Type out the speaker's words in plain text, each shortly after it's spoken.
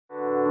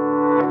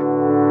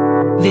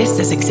This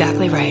is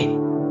exactly right.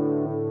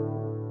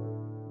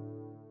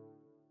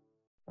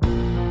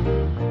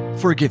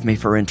 Forgive me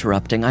for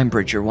interrupting. I'm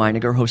Bridger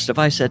Weiniger, host of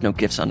I Said No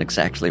Gifts on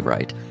Exactly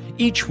Right.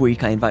 Each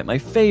week, I invite my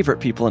favorite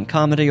people in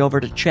comedy over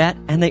to chat,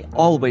 and they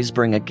always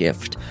bring a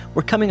gift.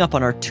 We're coming up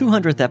on our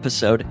 200th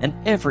episode, and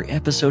every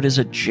episode is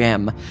a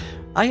gem.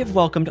 I have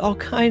welcomed all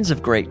kinds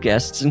of great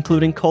guests,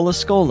 including Cola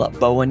Scola,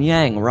 Bowen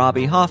Yang,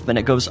 Robbie Hoffman.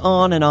 It goes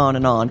on and on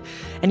and on.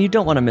 And you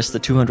don't want to miss the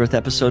 200th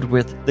episode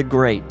with the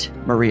great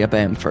Maria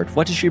Bamford.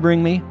 What does she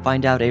bring me?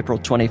 Find out April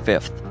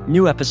 25th.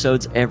 New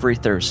episodes every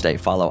Thursday.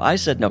 Follow I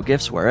Said No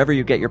Gifts wherever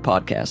you get your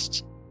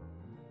podcasts.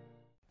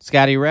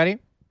 Scotty, you ready?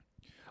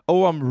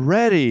 Oh, I'm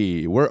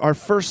ready. We're our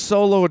first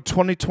solo in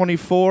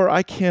 2024.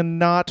 I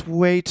cannot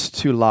wait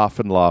to laugh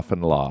and laugh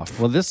and laugh.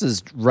 Well, this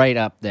is right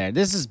up there.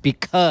 This is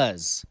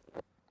because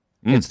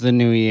it's the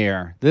new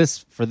year.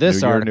 This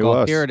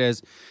article, here it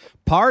is.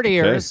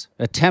 Partiers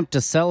attempt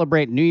to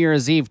celebrate New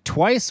Year's Eve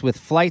twice with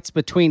flights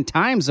between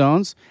time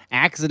zones,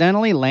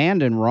 accidentally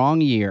land in wrong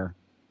year.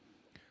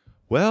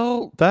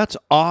 Well, that's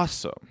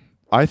awesome.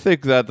 I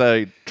think that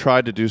they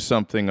tried to do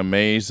something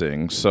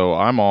amazing, so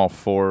I'm all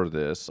for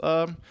this.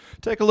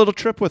 Take a little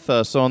trip with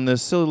us on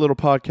this silly little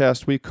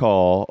podcast we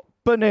call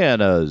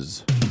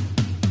Bananas.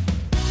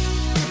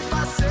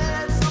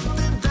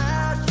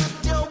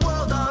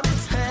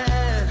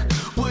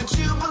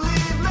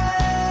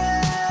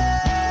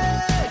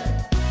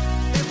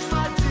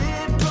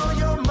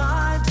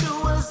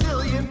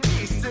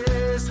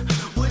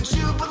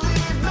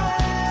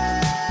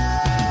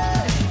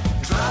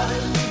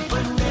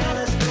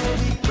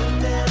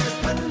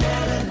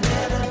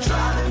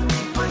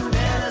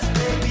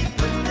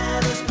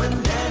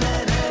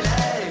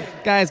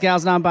 Guys,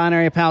 gals,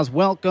 non-binary pals,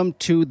 welcome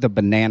to the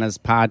Bananas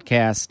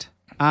Podcast.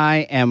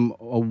 I am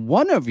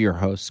one of your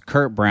hosts,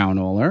 Kurt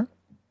Brownohler.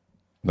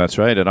 That's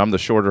right, and I'm the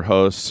shorter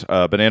host,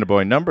 Banana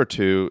Boy number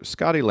 2,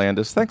 Scotty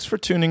Landis. Thanks for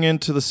tuning in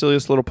to the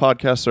silliest little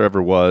podcast there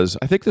ever was.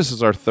 I think this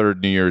is our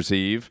third New Year's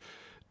Eve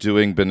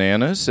doing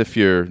Bananas. If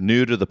you're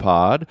new to the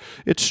pod,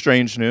 it's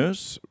strange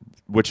news,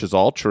 which is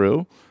all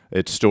true.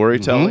 It's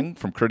storytelling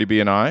from Curdy B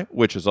and I,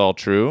 which is all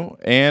true.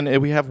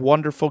 And we have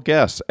wonderful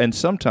guests. And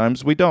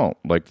sometimes we don't.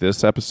 Like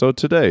this episode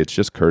today. It's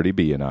just Curdy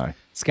B and I.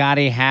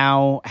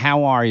 How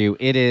are you?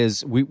 It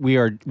is we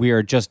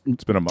are just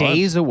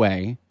days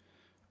away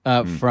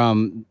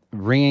from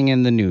ringing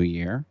in the new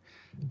year.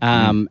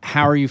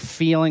 How are you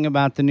feeling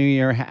about the new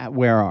year?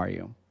 Where are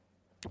you?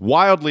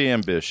 Wildly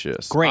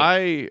ambitious.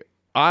 Great.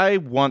 I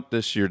want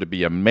this year to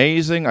be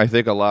amazing. I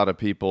think a lot of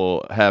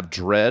people have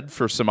dread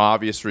for some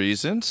obvious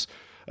reasons.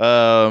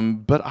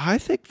 But I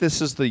think this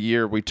is the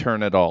year we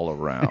turn it all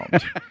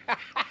around.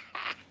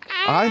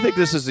 I think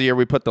this is the year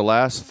we put the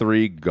last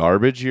 3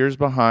 garbage years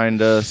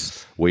behind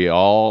us. We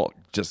all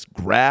just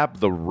grab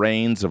the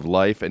reins of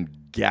life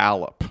and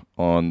gallop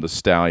on the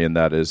stallion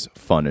that is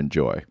fun and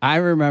joy. I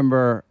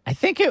remember,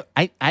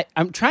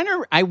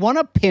 I want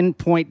to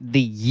pinpoint the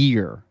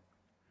year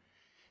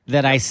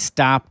that I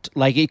stopped,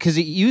 because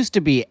it used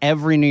to be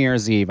every New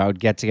Year's Eve I would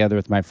get together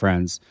with my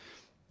friends.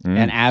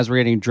 And as we're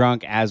getting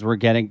drunk, as we're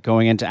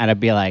going into, and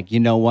I'd be like, you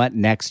know what?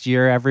 Next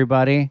year,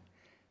 everybody,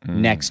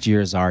 next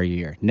year's our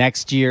year.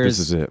 Next year's,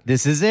 this is it.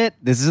 This is it.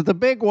 This is the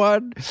big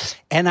one.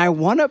 And I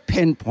want to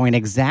pinpoint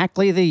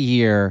exactly the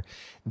year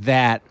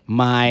that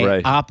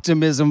my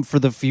optimism for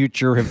the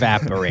future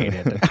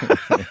evaporated.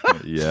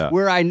 Yeah.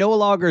 Where I no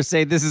longer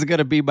say this is going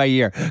to be my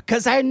year.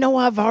 Because I know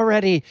I'm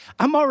already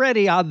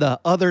on the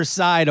other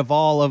side of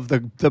all of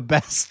the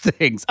best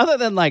things. Other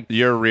than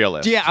You're a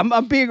realist. Yeah,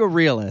 I'm being a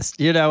realist,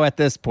 at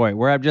this point.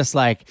 Where I'm just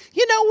like,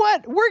 you know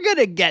what? We're going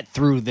to get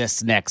through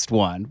this next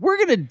one. We're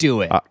going to do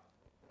it.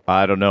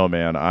 I don't know,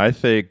 man. I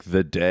think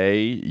the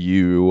day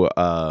you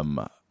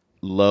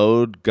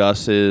load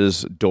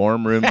Gus's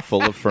dorm room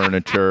full of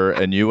furniture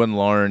and you and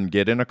Lauren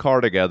get in a car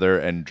together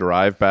and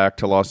drive back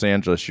to Los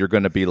Angeles, you're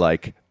going to be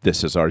like,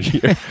 this is our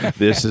year.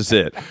 This is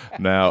it.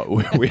 Now,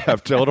 we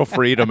have total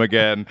freedom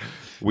again.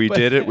 We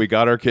did it. We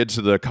got our kids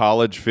to the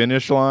college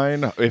finish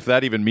line, if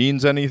that even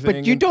means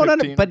anything.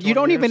 But you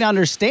don't even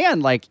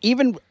understand.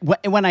 Even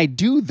when I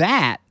do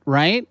that,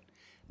 right?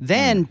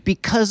 Then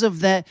because of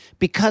the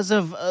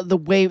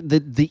way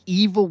the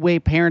evil way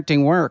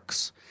parenting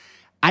works,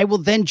 I will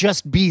then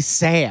just be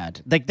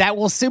sad. That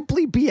will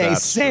simply be a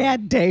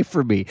sad day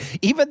for me.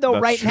 Even though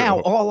now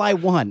all I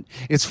want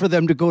is for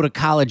them to go to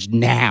college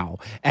now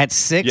at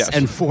 6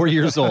 and 4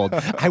 years old.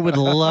 I would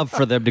love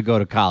for them to go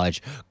to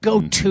college. Go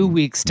 2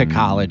 weeks to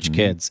college,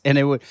 kids. And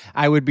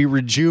I would be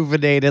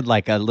rejuvenated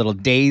like a little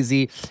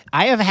daisy.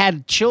 I have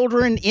had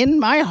children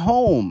in my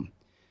home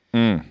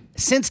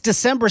since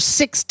December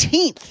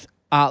 16th.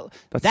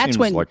 That's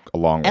when like a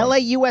long one.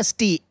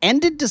 LAUSD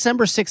ended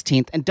December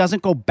 16th and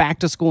doesn't go back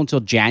to school until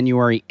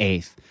January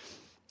 8th.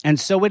 And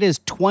so it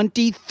is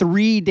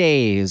 23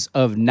 days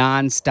of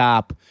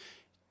nonstop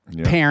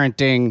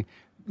parenting.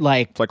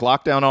 It's like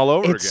lockdown all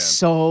over again.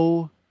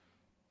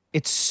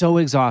 It's so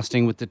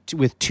exhausting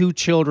with 2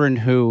 children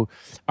who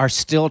are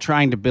still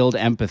trying to build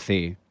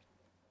empathy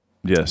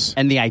Yes.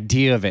 And the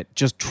idea of it,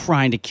 just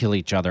trying to kill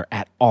each other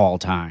at all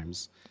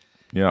times.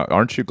 Yeah,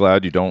 aren't you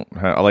glad you don't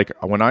have, like,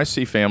 when I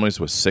see families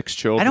with 6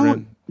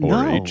 children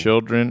or 8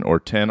 children or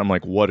 10, I'm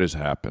like, what is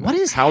happening? What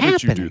is How happening?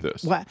 did you do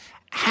this?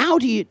 How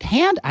do you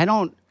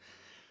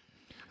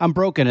I'm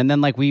broken. And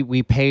then like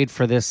we paid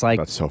for this, like,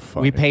 That's so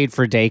funny. we paid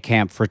for day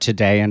camp for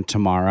today and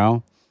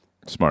tomorrow.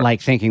 Smart.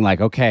 Like thinking like,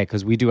 okay,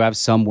 because we do have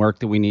some work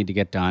that we need to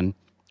get done.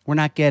 We're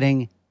not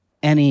getting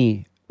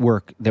any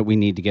work that we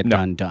need to get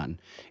done.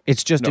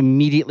 It's just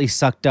immediately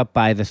sucked up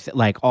by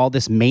like all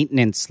this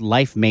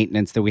life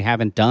maintenance that we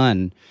haven't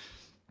done.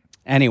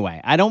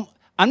 Anyway,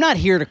 I'm not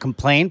here to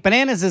complain.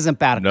 Bananas isn't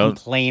about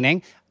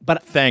complaining,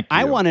 but Thank you.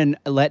 I want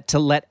to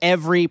let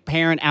every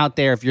parent out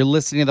there, if you're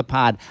listening to the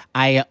pod,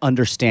 I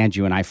understand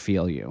you and I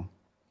feel you.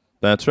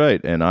 That's right.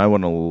 And I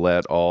want to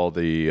let all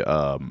the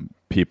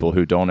people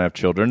who don't have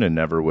children and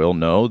never will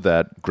know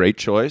that great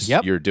choice.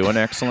 Yep. You're doing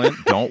excellent.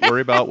 Don't worry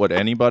about what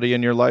anybody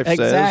in your life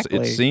Exactly.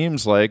 says. It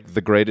seems like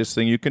the greatest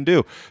thing you can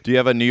do. Do you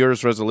have a New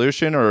Year's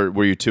resolution, or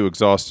were you too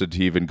exhausted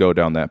to even go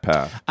down that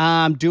path?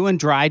 I'm doing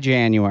dry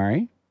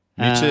January.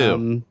 Me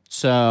too.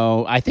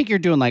 So I think you're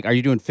doing like, are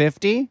you doing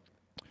 50?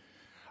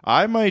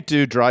 I might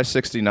do dry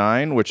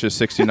 69, which is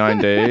 69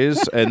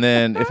 days. And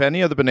then if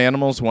any of the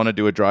Bananimals want to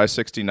do a dry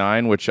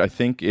 69, which I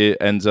think it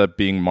ends up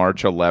being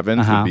March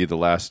 11th, would be the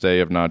last day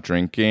of not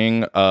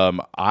drinking,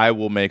 I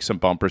will make some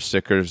bumper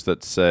stickers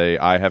that say,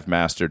 I have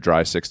mastered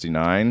dry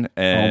 69.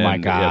 And oh my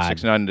God. Yeah,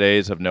 69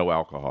 days of no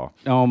alcohol.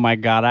 Oh my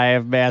God, I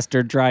have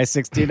mastered dry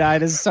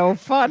 69 is so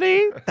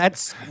funny.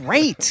 That's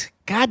great.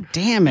 God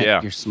damn it.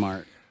 Yeah. You're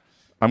smart.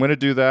 I'm going to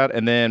do that.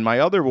 And then my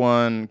other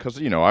one, because,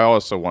 I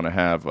also want to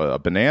have a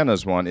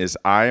Bananas one, is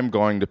I am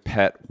going to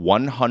pet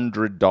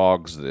 100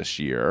 dogs this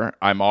year.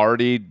 I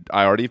already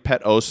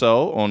pet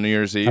Oso on New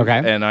Year's Eve.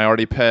 Okay. And I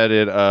already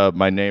petted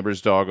my neighbor's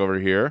dog over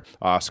here,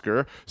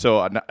 Oscar.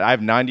 So I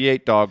have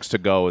 98 dogs to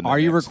go. Are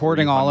you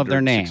recording all of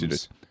their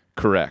names?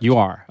 Correct. You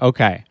are.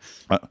 Okay.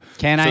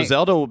 So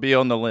Zelda will be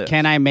on the list.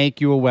 Can I make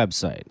you a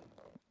website?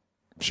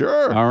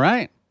 Sure. All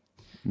right.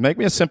 Make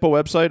me a simple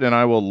website, and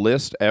I will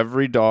list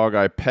every dog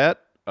I pet.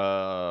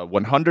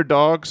 100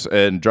 dogs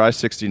and dry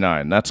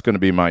 69. That's going to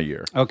be my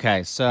year.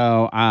 Okay,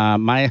 so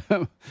my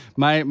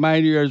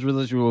New Year's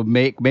resolution will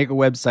make a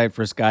website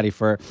for Scotty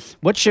for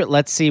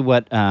let's see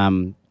what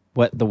the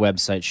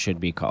website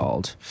should be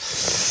called.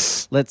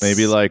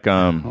 Maybe like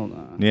hold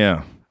on.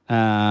 Yeah.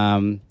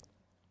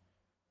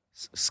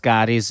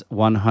 Scotty's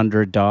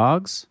 100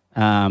 dogs.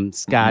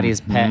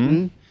 Scotty's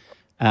Pettin.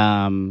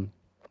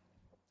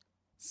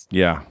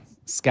 Yeah.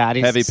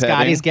 Scotty's Heavy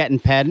petting. getting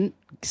Pettin.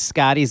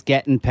 Scotty's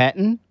getting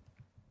Pettin.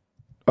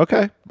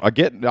 Okay,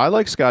 I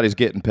like Scotty's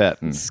Gettin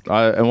Pettin,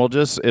 and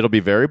it'll be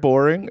very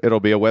boring. It'll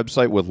be a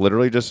website with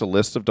literally just a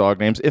list of dog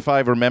names. If I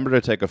remember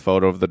to take a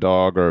photo of the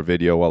dog or a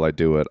video while I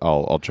do it,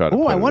 I'll try to.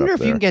 Oh, I wonder if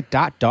there. you can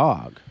get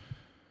 .dog.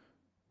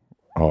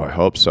 Oh, I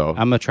hope so.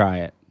 I'm gonna try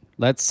it.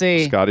 Let's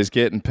see. Scotty's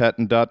Gettin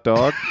Pettin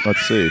 .dog.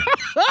 Let's see.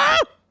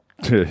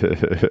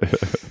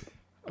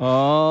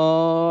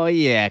 Oh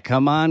yeah,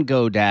 come on,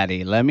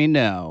 GoDaddy. Let me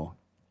know.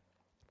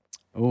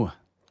 Oh.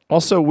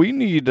 Also, we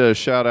need to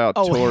shout out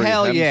Tori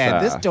hell Hemsath. yeah,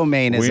 this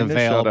domain is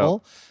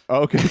available.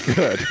 Okay,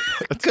 good.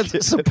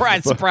 Because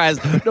surprise, surprise,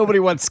 nobody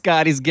wants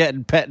Scotty's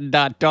getting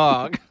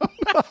Pettin.dog.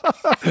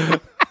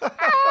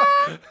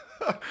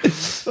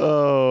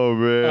 Oh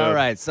man! All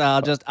right,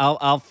 so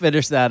I'll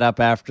finish that up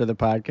after the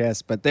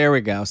podcast. But there we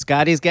go.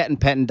 Scotty's getting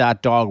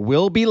Pettin.dog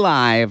will be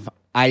live.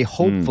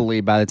 Hopefully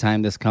by the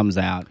time this comes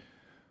out.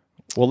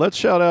 Well, let's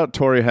shout out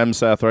Tori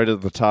Hemsath right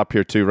at the top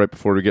here, too, right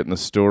before we get in the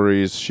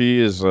stories. She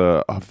is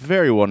a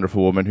very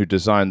wonderful woman who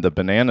designed the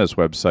Bananas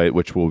website,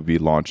 which we'll be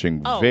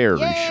launching very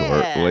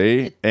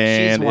shortly.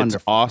 And it's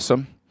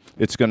awesome.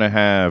 It's going to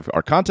have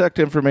our contact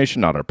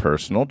information, not our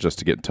personal, just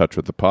to get in touch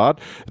with the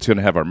pod. It's going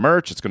to have our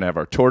merch. It's going to have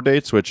our tour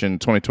dates, which in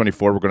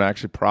 2024, we're going to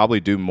actually probably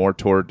do more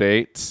tour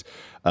dates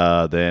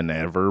than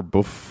ever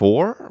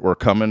before. We're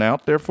coming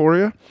out there for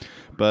you.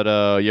 But,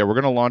 we're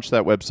going to launch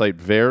that website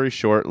very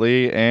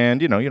shortly.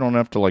 And, you don't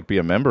have to, be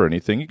a member or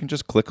anything. You can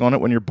just click on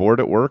it when you're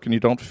bored at work and you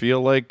don't feel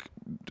like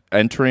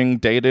entering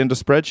data into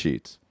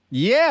spreadsheets.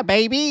 Yeah,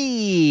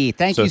 baby.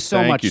 Thank you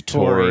so much,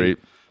 Tori.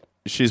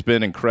 She's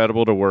been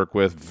incredible to work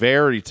with.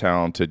 Very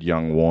talented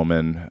young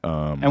woman.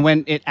 And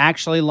when it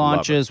actually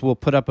launches, we'll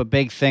put up a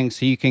big thing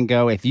so you can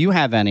go, if you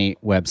have any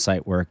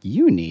website work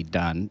you need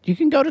done, you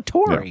can go to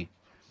Tori. Yeah.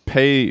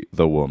 Pay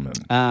the woman.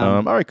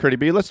 All right, Curdy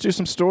B, let's do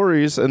some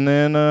stories and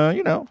then,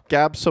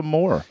 gab some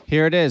more.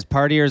 Here it is.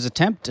 Partiers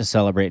attempt to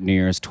celebrate New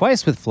Year's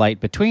twice with flight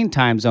between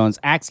time zones,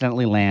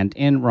 accidentally land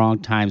in wrong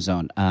time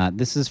zone.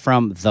 This is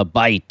from The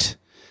Bite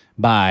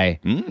by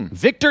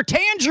Victor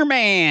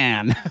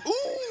Tangerman.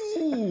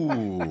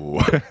 Ooh.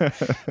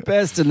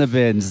 Best in the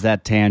bins,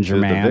 that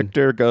Tangerman. The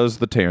Victor goes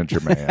the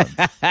Tangerman.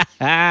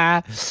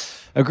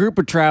 A group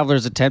of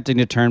travelers attempting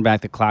to turn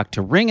back the clock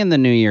to ring in the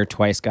new year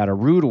twice got a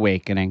rude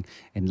awakening.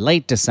 In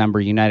late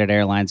December, United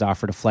Airlines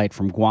offered a flight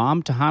from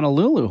Guam to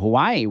Honolulu,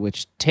 Hawaii,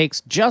 which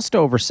takes just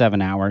over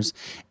 7 hours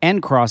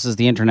and crosses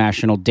the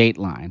international date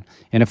line.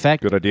 In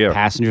effect, Good idea.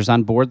 Passengers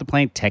on board the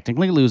plane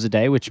technically lose a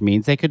day, which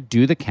means they could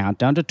do the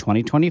countdown to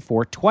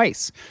 2024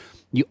 twice.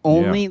 You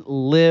only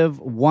live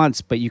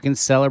once, but you can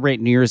celebrate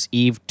New Year's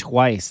Eve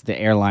twice, the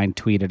airline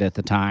tweeted at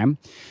the time.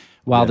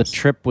 While the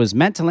trip was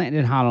meant to land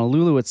in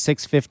Honolulu at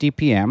 6:50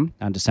 p.m.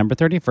 on December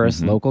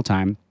 31st, local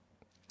time,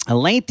 a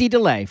lengthy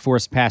delay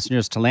forced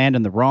passengers to land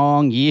in the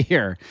wrong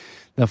year.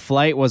 The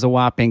flight was a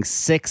whopping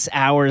 6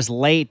 hours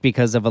late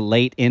because of a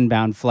late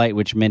inbound flight,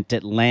 which meant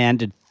it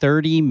landed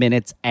 30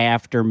 minutes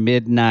after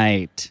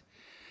midnight.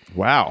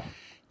 Wow.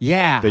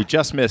 Yeah. They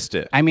just missed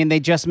it. I mean, they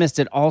just missed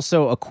it.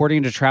 Also,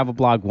 according to travel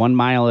blog 1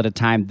 Mile at a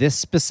Time, this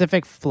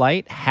specific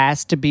flight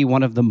has to be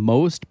one of the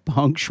most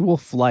punctual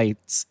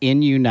flights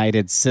in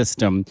United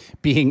system,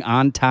 being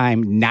on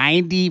time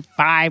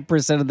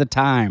 95% of the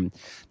time.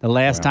 The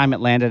last time it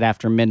landed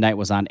after midnight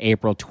was on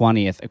April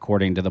 20th,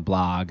 according to the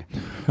blog.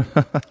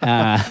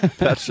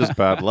 That's just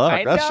bad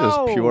luck. That's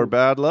just pure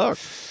bad luck.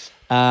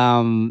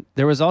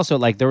 There was also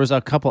there was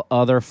a couple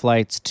other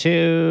flights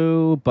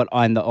too, but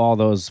all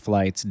those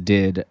flights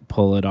did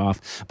pull it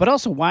off. But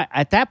also, why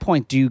at that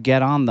point do you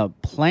get on the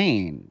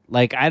plane?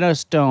 I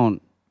just don't.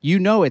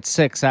 It's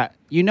 6 hours.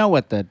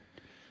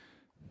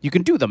 You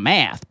can do the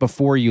math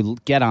before you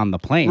get on the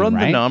plane. Run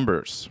right? the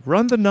numbers.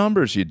 Run the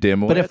numbers, you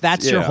dimwits. But if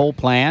that's your whole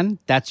plan,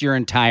 that's your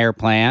entire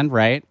plan,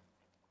 right?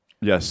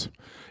 Yes,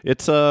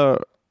 it's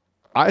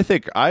I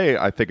think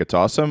it's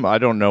awesome. I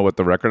don't know what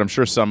the record. I'm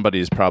sure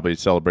somebody's probably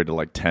celebrated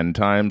 10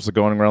 times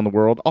going around the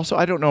world. Also,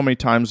 I don't know how many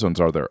time zones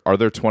are there. Are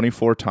there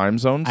 24 time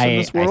zones in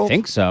this world? I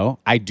think so.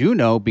 I do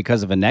know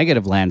because of a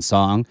Negative Land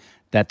song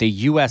that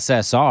the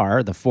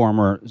USSR, the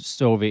former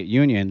Soviet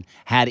Union,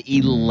 had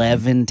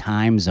 11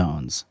 time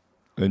zones.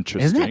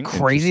 Interesting. Isn't that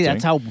crazy?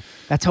 That's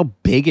how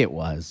big it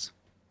was.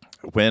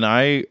 When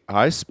I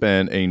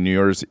spent a New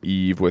Year's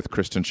Eve with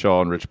Kristen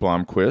Shaw and Rich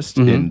Blomquist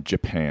in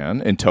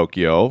Japan, in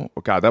Tokyo.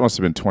 God, that must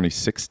have been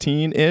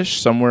 2016-ish,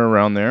 somewhere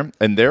around there.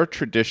 And their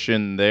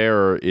tradition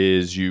there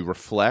is you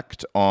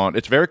reflect on...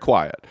 It's very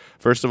quiet.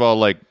 First of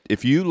all,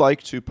 if you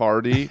like to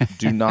party,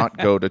 do not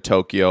go to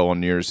Tokyo on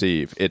New Year's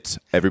Eve. It's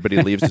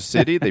everybody leaves the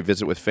city. They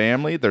visit with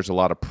family. There's a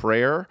lot of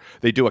prayer.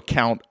 They do a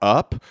count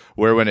up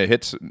where when it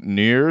hits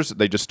New Year's,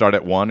 they just start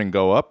at 1 and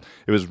go up.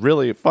 It was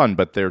really fun,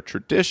 but their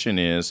tradition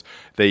is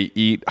they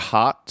eat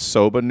hot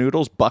soba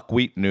noodles,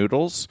 buckwheat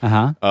noodles,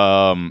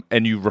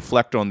 and you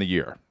reflect on the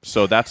year.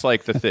 So that's the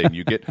thing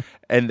you get,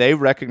 and they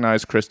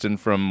recognize Kristen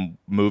from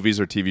movies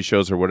or TV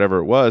shows or whatever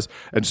it was,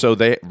 and so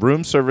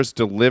room service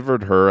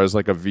delivered her as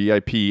a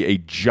VIP a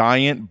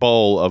giant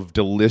bowl of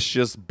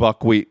delicious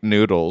buckwheat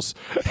noodles,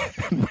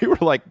 and we were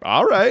like,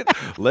 all right,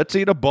 let's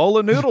eat a bowl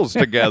of noodles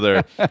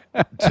together.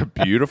 It's a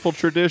beautiful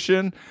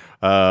tradition.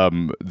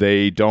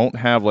 They don't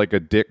have a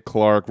Dick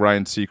Clark,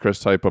 Ryan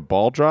Seacrest type of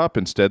ball drop.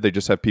 Instead, they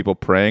just have people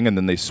praying, and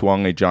then they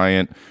swung a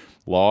giant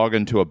log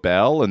into a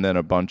bell, and then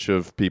a bunch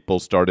of people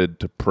started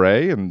to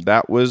pray, and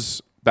that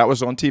was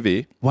on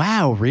TV.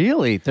 Wow,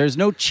 really? There's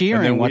no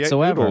cheering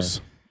whatsoever.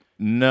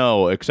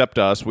 No, except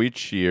us. We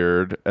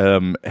cheered,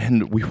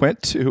 and we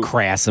went to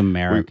crass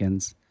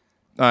Americans.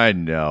 I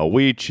know.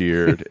 We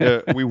cheered.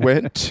 We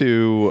went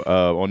to,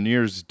 on New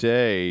Year's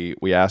Day,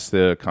 we asked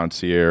the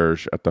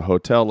concierge at the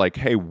hotel,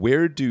 hey,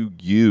 where do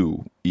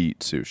you eat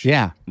sushi?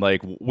 Yeah.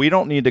 We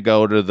don't need to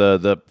go to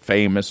the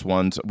famous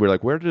ones. We're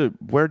like, where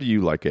do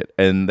you like it?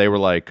 And they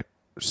were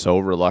so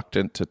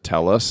reluctant to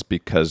tell us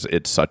because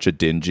it's such a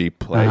dingy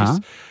place.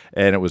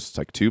 And it was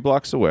 2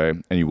 blocks away,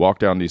 and you walk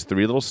down these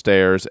 3 little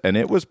stairs, and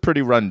it was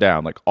pretty run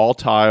down, all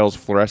tiles,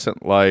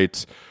 fluorescent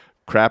lights,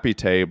 crappy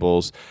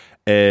tables,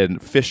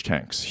 and fish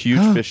tanks,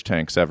 huge fish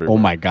tanks everywhere. Oh,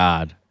 my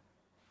God.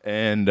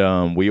 And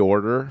we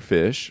order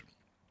fish.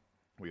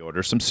 We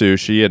order some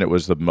sushi, and it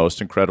was the most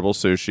incredible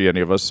sushi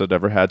any of us had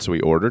ever had, so we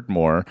ordered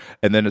more.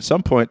 And then at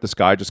some point, this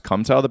guy just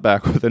comes out of the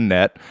back with a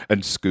net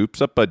and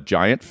scoops up a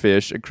giant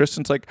fish, and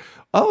Kristen's like,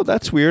 oh,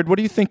 that's weird. What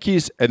do you think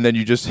he's... And then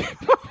you just...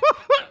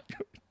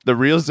 The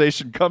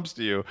realization comes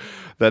to you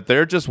that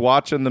they're just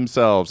watching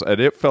themselves, and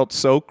it felt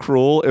so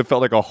cruel. It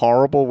felt like a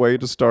horrible way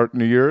to start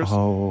New Year's.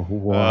 Oh,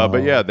 wow.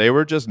 But yeah, they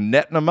were just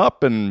netting them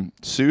up and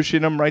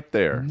sushing them right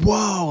there.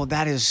 Whoa,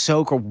 that is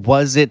so cool.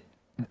 Was it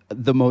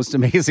the most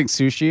amazing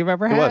sushi you've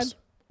ever had? It was.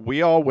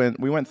 We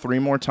went 3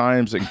 more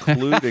times,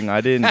 including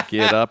I didn't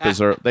get up as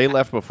early. They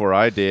left before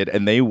I did,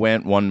 and they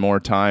went 1 more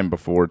time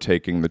before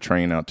taking the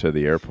train out to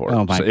the airport.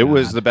 Oh my God. It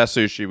was the best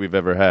sushi we've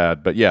ever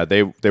had. But yeah,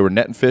 they were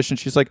netting fish, and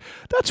she's like,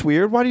 that's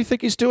weird. Why do you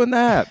think he's doing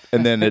that?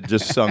 And then it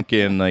just sunk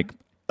in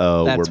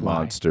oh, That's we're why.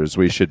 monsters.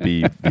 We should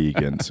be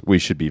vegans. We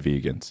should be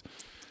vegans.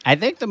 I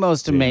think the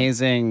most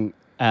amazing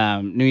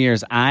New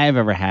Year's I've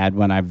ever had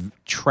when I've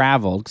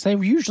traveled, because I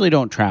usually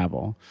don't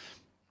travel,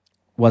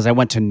 was I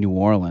went to New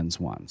Orleans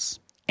once.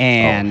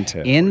 And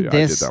hell in yeah,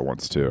 this I did that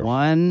once too.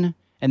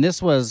 and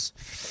this was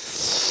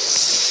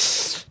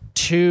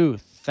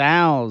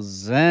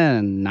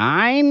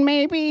 2009,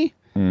 maybe.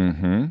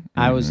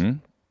 I was, I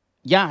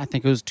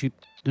think it was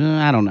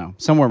I don't know,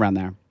 somewhere around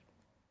there.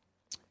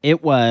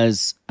 It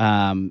was,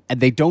 and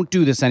they don't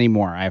do this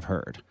anymore, I've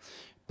heard,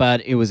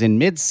 but it was in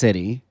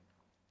Mid-City,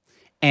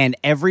 and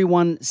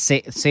everyone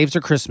saves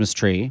their Christmas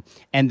tree,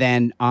 and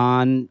then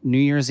on New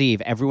Year's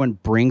Eve, everyone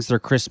brings their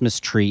Christmas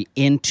tree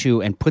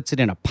into and puts it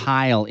in a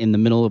pile in the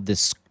middle of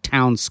this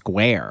town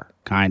square,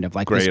 kind of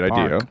like Great this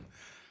park. idea.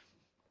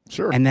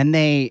 Sure. And then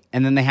they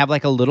have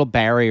like a little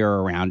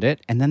barrier around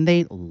it, and then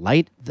they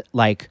light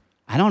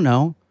I don't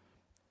know.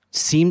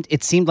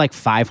 It seemed like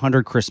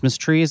 500 Christmas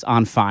trees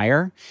on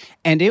fire,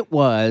 and it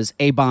was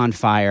a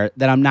bonfire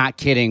that I'm not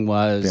kidding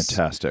was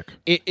fantastic.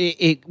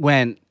 It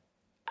went.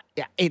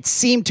 It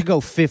seemed to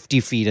go 50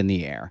 feet in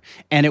the air,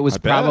 and it was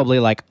probably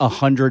like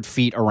 100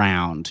 feet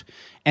around.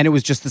 And it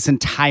was just this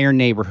entire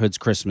neighborhood's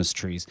Christmas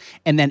trees.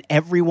 And then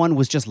everyone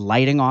was just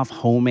lighting off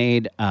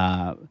homemade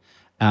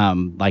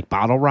like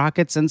bottle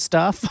rockets and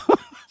stuff.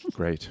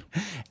 Great.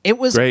 It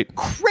was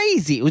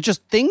crazy. It was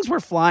just things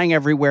were flying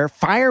everywhere.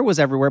 Fire was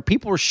everywhere.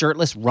 People were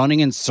shirtless, running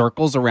in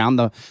circles around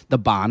the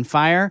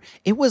bonfire.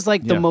 It was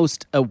like the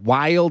most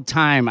wild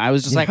time. I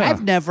was just like,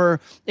 I've never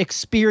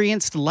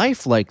experienced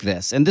life like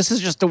this. And this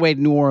is just the way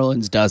New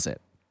Orleans does it.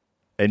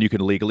 And you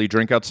can legally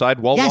drink outside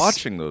while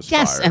watching those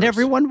fires. Yes, and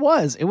everyone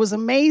was. It was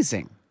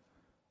amazing.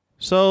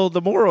 So the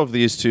moral of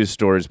these two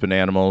stories,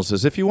 Bananimals,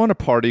 is if you want to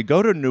party,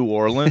 go to New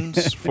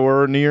Orleans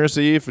for New Year's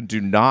Eve and do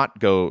not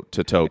go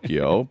to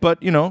Tokyo. But,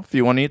 if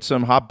you want to eat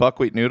some hot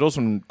buckwheat noodles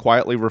and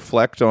quietly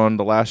reflect on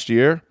the last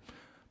year,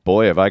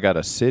 boy, have I got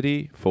a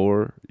city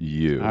for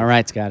you. All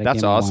right, Scotty.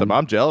 That's awesome.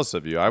 I'm jealous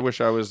of you. I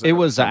wish I was there. It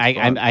was,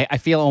 I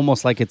feel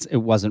almost like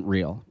it wasn't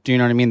real. Do you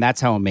know what I mean?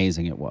 That's how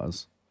amazing it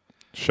was.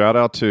 Shout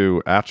out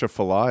to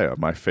Atchafalaya,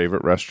 my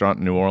favorite restaurant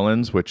in New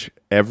Orleans, which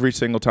every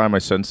single time I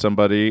send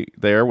somebody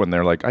there when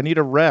they're like, I need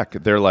a rec,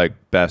 they're like,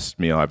 best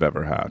meal I've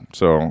ever had.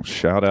 So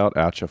shout out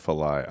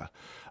Atchafalaya.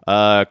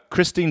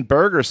 Christine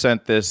Berger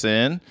sent this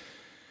in.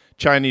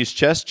 Chinese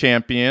chess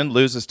champion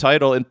loses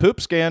title in poop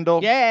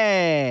scandal.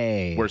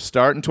 Yay! We're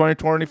starting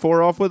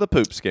 2024 off with a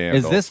poop scandal.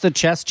 Is this the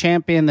chess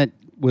champion that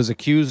was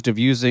accused of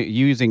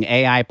using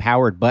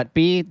AI-powered butt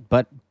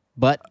beads?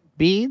 Butt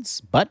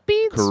beads?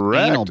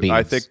 Correct. Anal beads.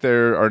 I think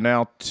there are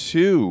now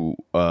two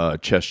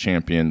chess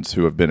champions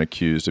who have been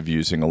accused of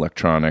using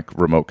electronic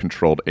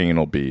remote-controlled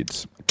anal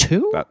beads.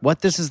 Two?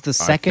 This is the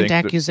second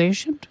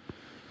accusation?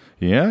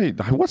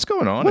 What's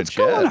going on in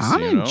chess? What's going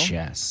on in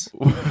chess?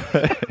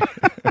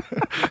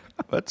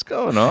 What's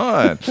going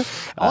on?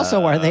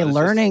 Also, are they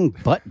learning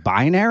butt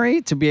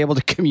binary to be able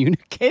to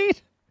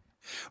communicate?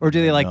 Or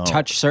do they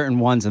touch certain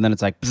ones and then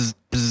it's like bzz,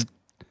 bzz,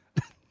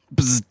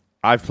 bzz.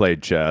 I've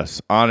played chess.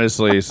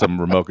 Honestly,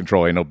 some remote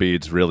control anal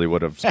beads really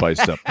would have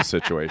spiced up the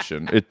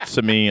situation. It's,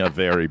 to me, a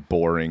very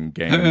boring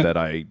game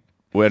that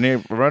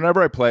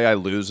whenever I play, I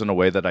lose in a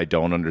way that I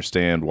don't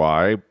understand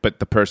why, but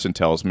the person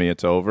tells me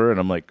it's over, and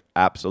I'm like,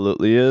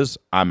 absolutely is.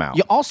 I'm out.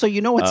 Also,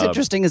 what's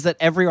interesting is that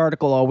every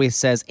article always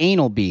says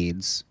anal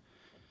beads,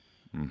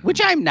 which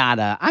I'm not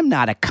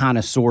a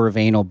connoisseur of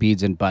anal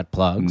beads and butt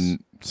plugs.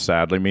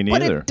 Sadly, me neither.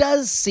 But it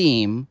does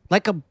seem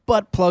like a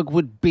butt plug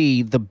would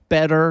be the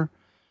better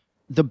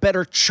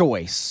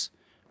choice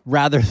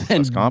rather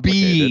than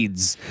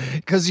beads,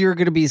 because you're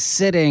going to be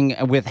sitting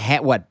with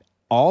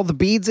all the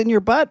beads in your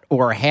butt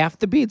or half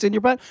the beads in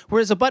your butt.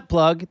 Whereas a butt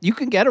plug, you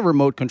can get a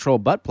remote control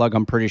butt plug,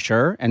 I'm pretty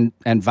sure, and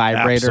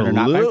vibrate it or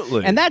not.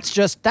 And that's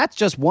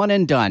just one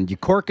and done. You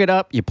cork it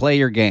up, you play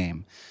your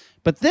game.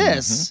 But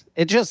this,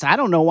 I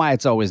don't know why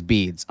it's always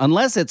beads.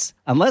 Unless it's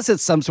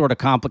some sort of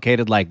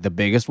complicated, like the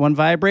biggest one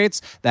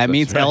vibrates, that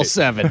means right.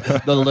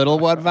 L7. The little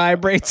one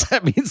vibrates,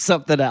 that means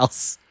something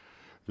else.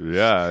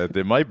 Yeah,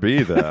 it might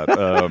be that.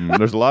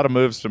 There's a lot of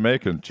moves to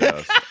make in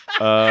chess.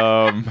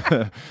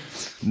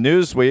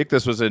 Newsweek,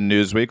 this was in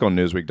Newsweek on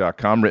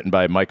Newsweek.com, written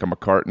by Micah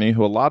McCartney,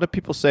 who a lot of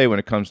people say when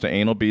it comes to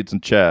anal beads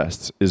and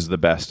chess is the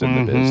best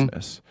in the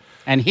business.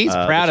 And he's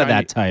proud of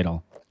that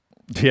title.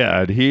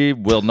 Yeah, he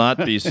will not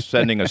be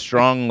sending a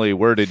strongly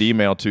worded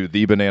email to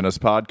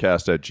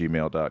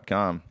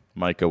thebananaspodcast@gmail.com.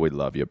 Micah, we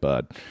love you,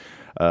 bud.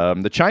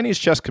 The Chinese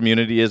chess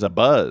community is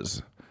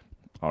abuzz.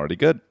 Already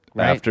good.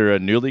 Right. After a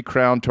newly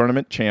crowned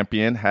tournament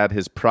champion had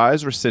his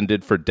prize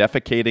rescinded for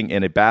defecating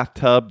in a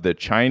bathtub, the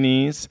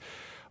Chinese,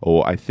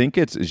 I think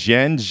it's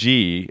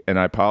Jiangxi, and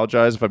I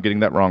apologize if I'm getting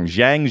that wrong,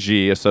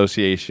 Jiangxi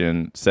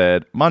Association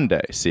said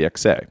Monday,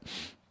 CXA.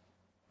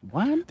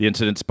 What? The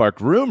incident sparked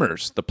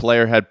rumors the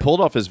player had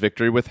pulled off his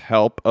victory with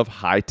help of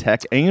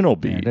high-tech anal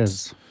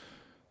beads.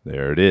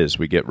 There it is.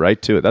 We get right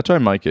to it. That's why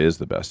Micah is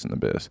the best in the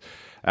biz.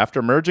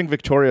 After emerging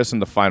victorious in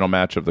the final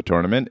match of the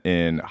tournament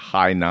in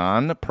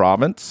Hainan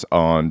province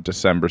on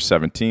December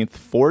 17th,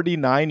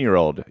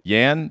 49-year-old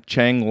Yan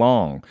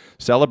Chenglong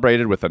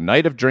celebrated with a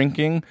night of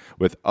drinking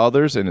with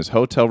others in his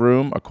hotel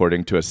room,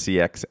 according to a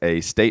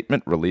CXA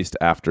statement released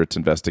after its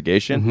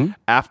investigation.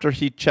 After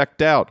he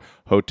checked out,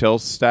 hotel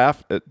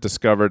staff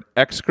discovered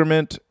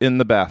excrement in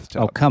the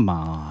bathtub. Oh, come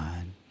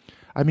on.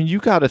 I mean, you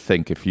got to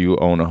think if you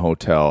own a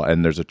hotel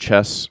and there's a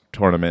chess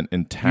tournament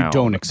in town,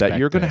 don't expect that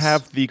you're going to this.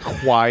 have the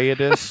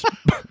quietest,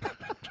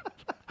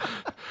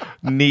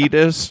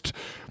 neatest,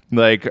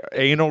 like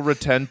anal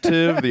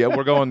retentive.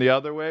 We're going the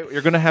other way.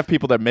 You're going to have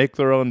people that make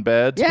their own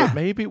beds, Yeah. but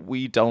maybe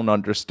we don't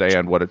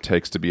understand what it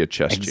takes to be a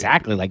chess champion.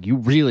 Exactly. Like, you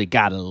really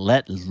got to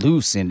let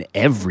loose in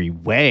every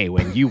way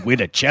when you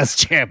win a chess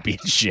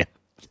championship.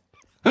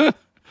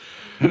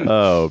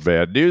 Oh,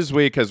 man.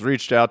 Newsweek has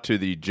reached out to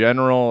the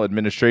General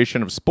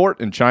Administration of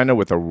Sport in China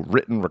with a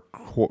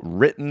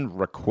written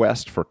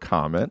request for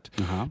comment.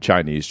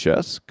 Chinese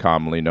chess,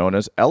 commonly known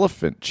as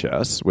elephant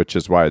chess, which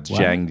is why it's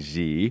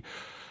Jiangxi,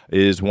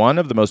 is one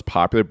of the most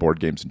popular board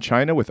games in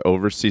China with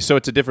overseas. So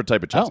it's a different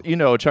type of chess. Oh. You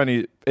know,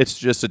 Chinese, it's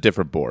just a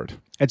different board.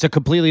 It's a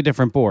completely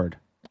different board.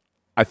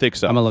 I think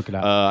so. I'm gonna look it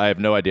up. I have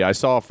no idea. I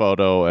saw a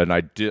photo, and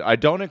I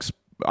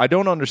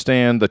don't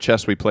understand the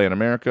chess we play in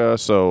America,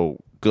 so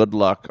good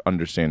luck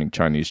understanding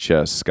Chinese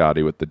chess,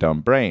 Scotty with the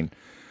dumb brain.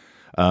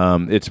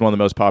 It's one of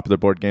the most popular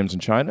board games in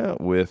China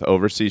with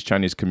overseas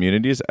Chinese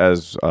communities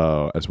as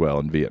well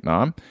in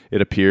Vietnam.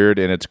 It appeared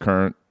in its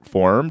current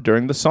form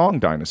during the Song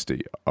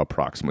Dynasty,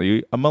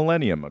 approximately a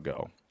millennium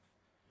ago.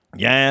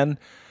 Yan,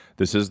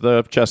 this is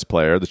the chess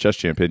player, the chess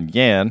champion,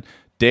 Yan,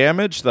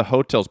 damaged the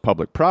hotel's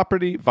public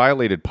property,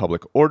 violated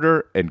public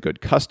order and good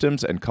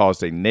customs, and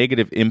caused a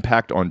negative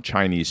impact on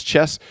Chinese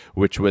chess,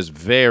 which was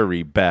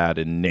very bad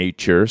in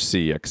nature,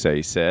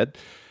 CXA said.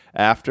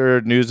 After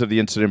news of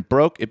the incident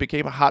broke, it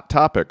became a hot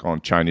topic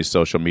on Chinese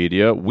social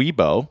media,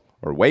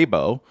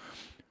 Weibo,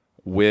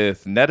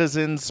 with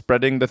netizens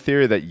spreading the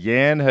theory that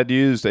Yan had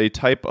used a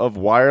type of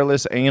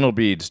wireless anal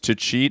beads to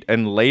cheat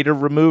and later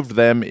removed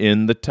them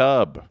in the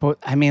tub. But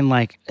I mean,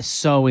 like,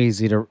 so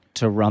easy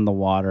to run the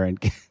water and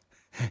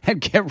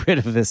get rid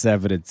of this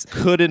evidence.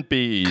 Couldn't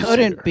be easier.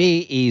 Couldn't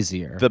be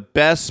easier. The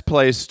best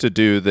place to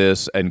do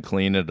this and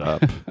clean it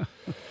up.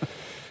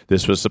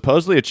 This was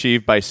supposedly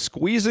achieved by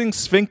squeezing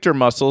sphincter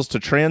muscles to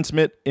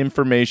transmit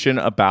information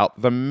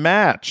about the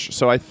match.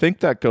 So I think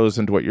that goes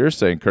into what you're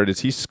saying, Kurt, is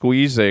he's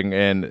squeezing,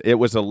 and it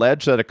was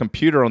alleged that a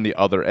computer on the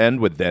other end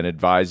would then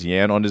advise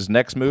Yan on his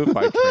next move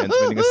by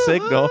transmitting a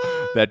signal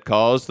that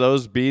caused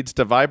those beads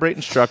to vibrate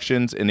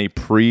instructions in a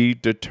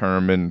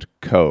predetermined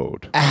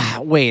code.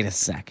 Wait a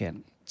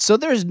second. So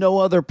there's no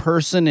other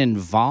person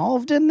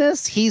involved in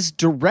this? He's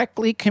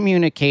directly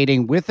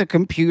communicating with a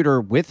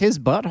computer with his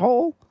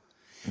butthole?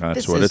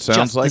 That's what it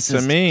sounds like to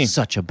me.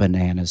 Such a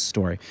Bananas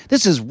story.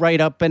 This is right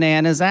up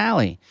Bananas'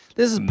 alley.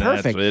 This is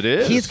perfect. That's what it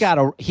is. He's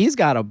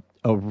got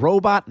a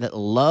robot that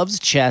loves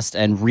chest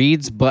and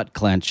reads butt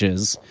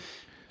clenches.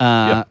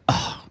 Yep.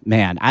 Oh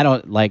man, I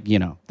don't like.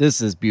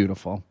 This is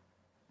beautiful.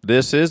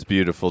 This is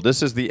beautiful.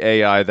 This is the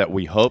AI that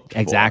we hoped for.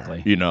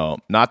 Exactly.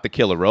 Not the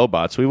killer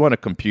robots. We want a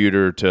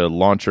computer to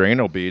launch your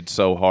anal bead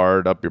so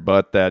hard up your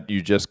butt that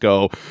you just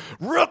go,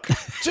 rook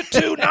to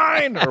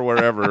 2-9 or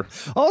wherever.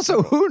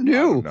 Also, who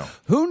knew?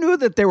 Who knew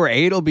that there were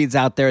anal beads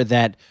out there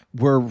that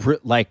were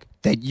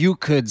that you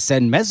could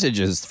send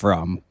messages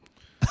from?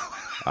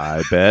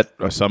 I bet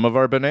some of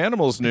our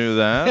bananimals knew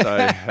that.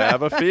 I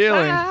have a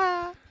feeling.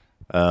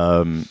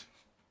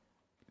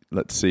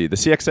 Let's see. The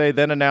CXA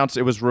then announced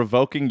it was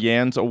revoking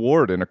Yan's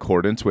award in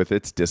accordance with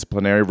its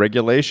disciplinary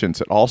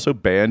regulations. It also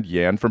banned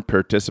Yan from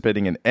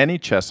participating in any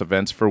chess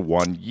events for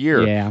 1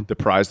 year. Yeah. The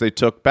prize they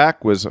took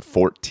back was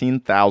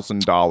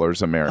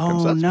 $14,000 American.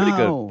 Oh, That's pretty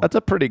good. That's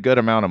a pretty good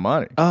amount of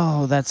money.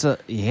 Oh,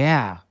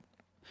 yeah.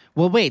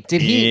 Well, wait,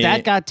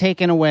 that got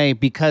taken away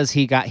because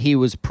he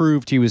was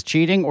proved he was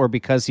cheating, or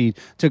because he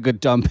took a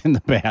dump in the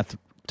bathtub?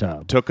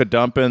 Took a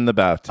dump in the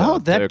bathtub. Oh,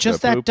 that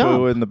poo-poo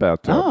dump in the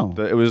bathtub. Oh.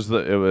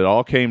 It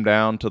all came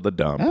down to the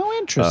dump. Oh,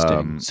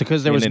 interesting. So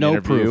because there was no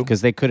proof,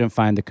 because they couldn't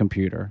find the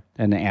computer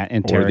and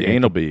interrogate or the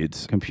anal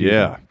beads. Computer.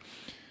 Yeah.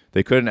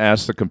 They couldn't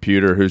ask the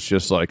computer, who's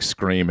just like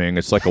screaming.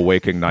 It's like a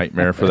waking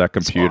nightmare for that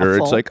computer.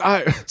 It's like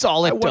it's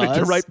all it wanted does.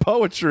 to write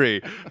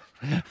poetry.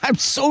 I am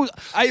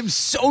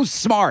so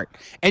smart,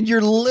 and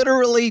you're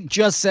literally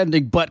just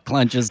sending butt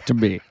clenches to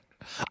me.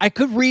 I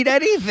could read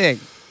anything.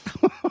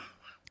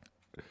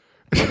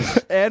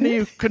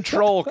 Any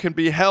control can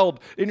be held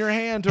in your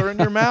hand or in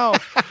your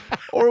mouth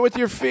or with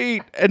your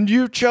feet, and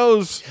you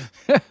chose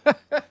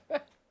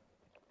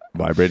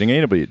vibrating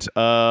anal beads.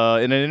 In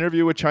an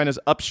interview with China's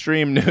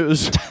Upstream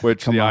News,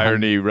 which the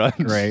irony runs.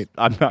 Great.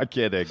 I'm not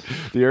kidding.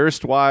 The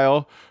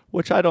erstwhile,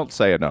 which I don't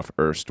say enough,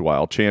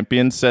 erstwhile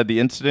champion said the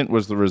incident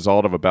was the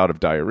result of a bout of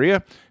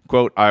diarrhea.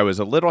 Quote, "I was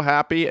a little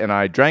happy and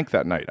I drank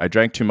that night. I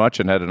drank too much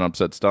and had an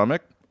upset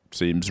stomach.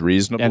 Seems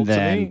reasonable And to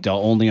then me." the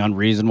only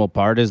unreasonable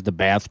part is the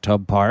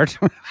bathtub part.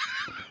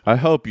 I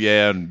hope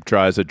Yan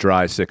tries a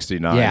dry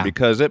 69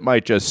 because it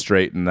might just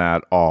straighten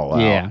that all out.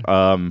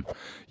 Yeah.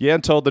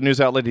 Yan told the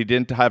news outlet he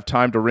didn't have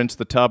time to rinse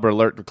the tub or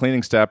alert the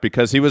cleaning staff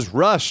because he was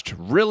rushed,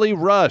 really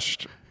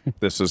rushed.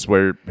 This is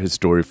where his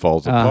story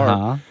falls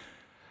apart.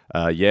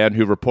 Yan,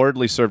 who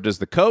reportedly served as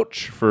the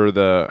coach for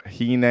the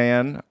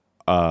Henan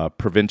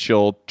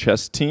provincial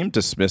chess team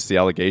dismissed the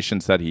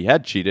allegations that he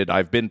had cheated.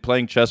 I've been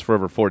playing chess for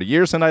over 40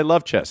 years, and I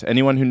love chess.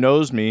 Anyone who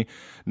knows me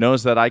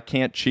knows that I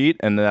can't cheat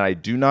and that I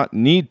do not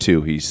need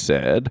to, he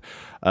said.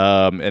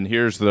 And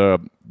here's the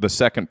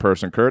second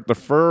person, Kurt. The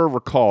Fur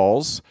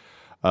recalls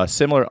a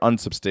similar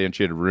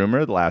unsubstantiated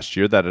rumor last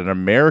year that an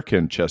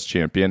American chess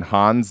champion,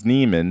 Hans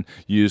Niemann,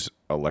 used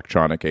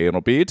electronic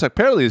anal beads.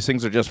 Apparently, these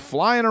things are just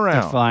flying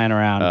around. They're flying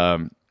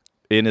around.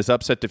 In his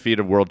upset defeat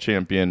of world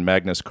champion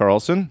Magnus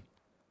Carlsen.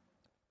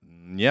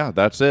 Yeah,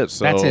 that's it.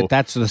 So that's it.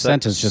 That's the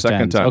sentence just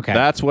ends. Time. Okay.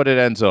 That's what it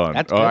ends on.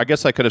 That's I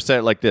guess I could have said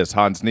it like this.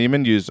 Hans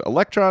Niemann used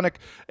electronic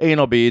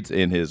anal beads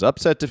in his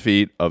upset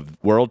defeat of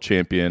world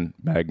champion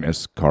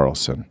Magnus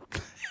Carlsen.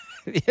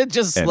 You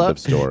just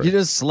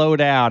slow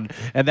down,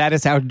 and that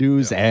is how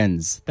news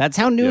ends. That's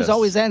how news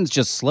always ends.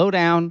 Just slow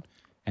down,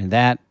 and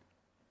that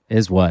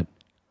is what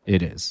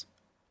it is.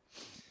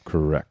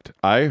 Correct.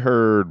 I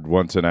heard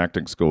once in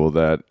acting school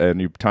that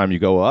any time you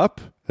go up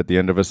at the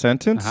end of a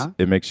sentence,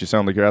 it makes you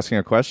sound like you're asking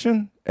a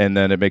question, and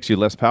then it makes you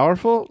less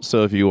powerful.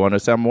 So if you want to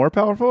sound more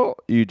powerful,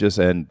 you just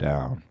end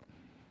down.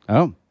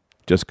 Oh.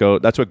 Just go.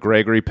 That's what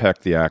Gregory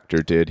Peck, the actor,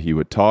 did. He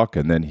would talk,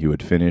 and then he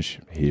would finish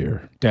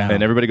here. Down.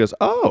 And everybody goes,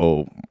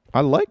 oh, I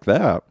like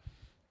that.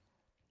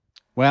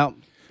 Well,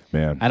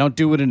 man, I don't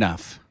do it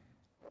enough.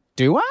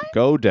 Do I?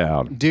 Go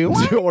down. Do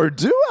I? Or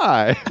do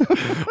I?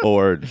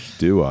 Or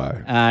do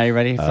I? You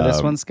ready for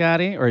this one,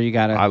 Scotty? Or you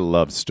got to... I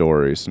love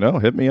stories. No,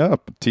 hit me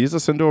up. Tease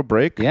us into a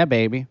break. Yeah,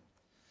 baby.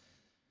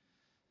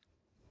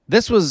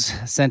 This was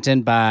sent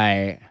in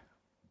by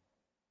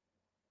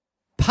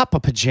Papa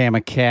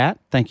Pajama Cat.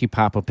 Thank you,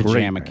 Papa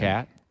Pajama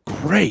Cat.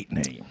 Great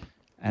name.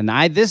 And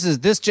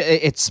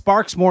it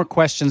sparks more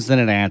questions than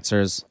it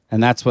answers,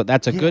 and that's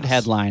a good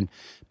headline.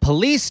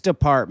 Police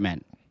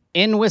department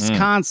in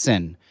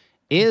Wisconsin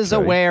is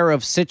aware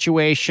of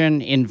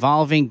situation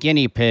involving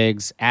guinea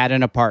pigs at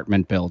an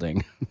apartment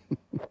building.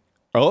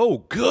 Oh,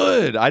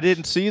 good. I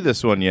didn't see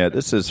this one yet.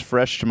 This is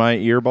fresh to my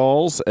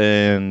earballs,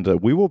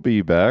 and we will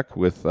be back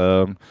with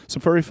some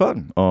furry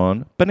fun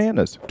on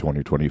Bananas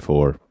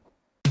 2024.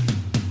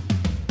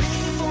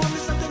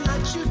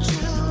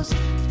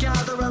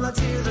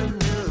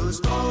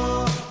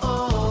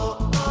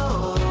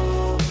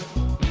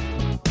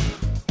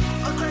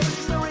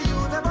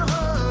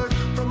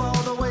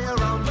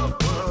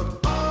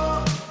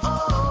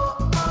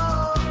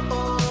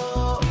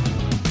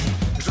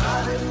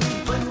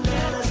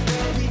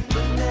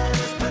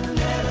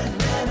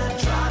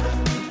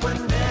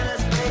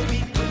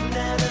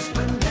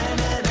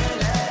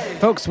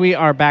 Folks, we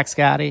are back,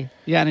 Scotty.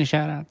 You got any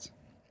shout-outs?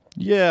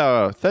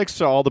 Yeah, thanks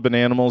to all the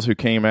Bananimals who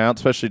came out,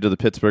 especially to the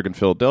Pittsburgh and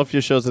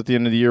Philadelphia shows at the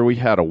end of the year. We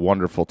had a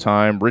wonderful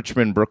time.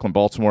 Richmond, Brooklyn,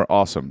 Baltimore,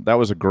 awesome. That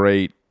was a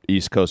great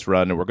East Coast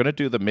run, and we're going to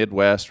do the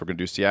Midwest. We're going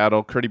to do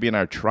Seattle. Curdy B and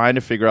I are trying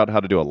to figure out how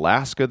to do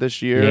Alaska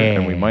this year,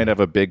 and we might have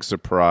a big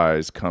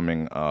surprise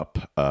coming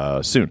up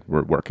soon.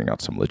 We're working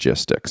out some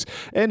logistics.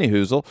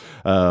 Anyhoozle,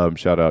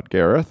 shout out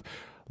Gareth.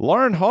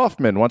 Lauren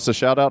Hoffman wants to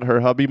shout out her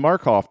hubby,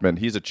 Mark Hoffman.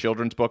 He's a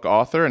children's book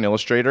author, an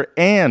illustrator,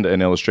 and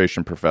an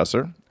illustration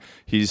professor.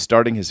 He's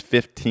starting his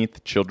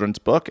 15th children's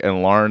book,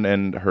 and Lauren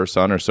and her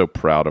son are so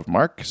proud of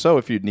Mark. So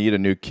if you need a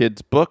new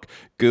kid's book,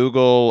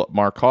 Google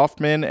Mark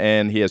Hoffman,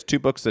 and he has 2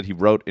 books that he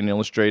wrote and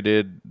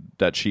illustrated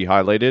that she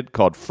highlighted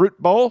called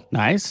Fruit Bowl.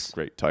 Nice.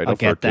 Great title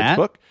for a kid's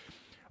book.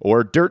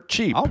 Or Dirt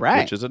Cheap,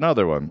 which is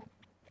another one.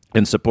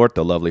 And support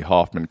the lovely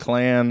Hoffman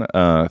clan.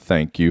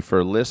 Thank you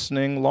for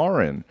listening,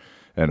 Lauren.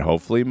 And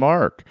hopefully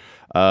Mark.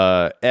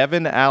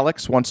 Evan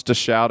Alex wants to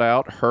shout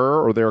out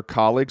her or their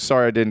colleagues.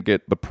 Sorry I didn't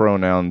get the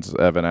pronouns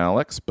Evan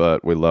Alex,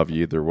 but we love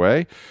you either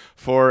way.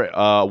 For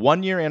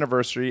 1-year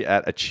anniversary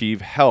at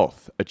Achieve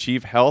Health.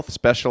 Achieve Health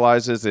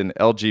specializes in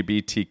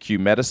LGBTQ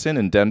medicine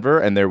in Denver,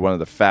 and they're one of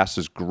the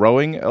fastest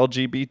growing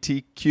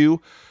LGBTQ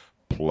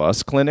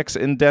plus clinics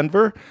in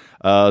Denver.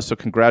 So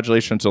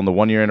congratulations on the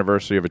 1-year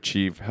anniversary of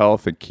Achieve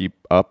Health, and keep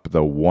up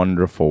the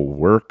wonderful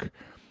work.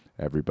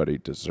 Everybody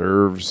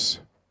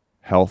deserves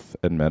health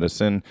and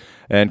medicine.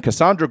 And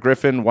Cassandra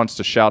Griffin wants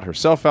to shout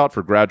herself out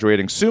for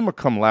graduating summa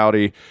cum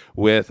laude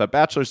with a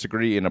bachelor's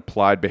degree in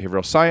applied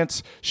behavioral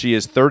science. She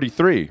is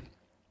 33.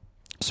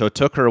 So it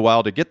took her a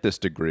while to get this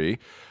degree.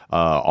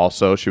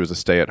 Also, she was a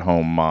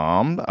stay-at-home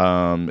mom.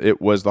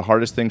 It was the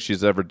hardest thing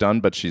she's ever done,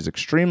 but she's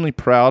extremely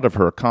proud of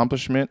her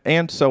accomplishment,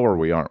 and so are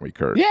we, aren't we,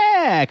 Kurt?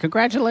 Yeah,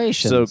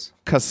 congratulations. So,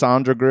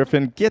 Cassandra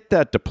Griffin, get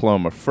that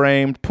diploma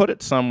framed, put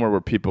it somewhere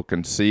where people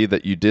can see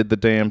that you did the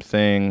damn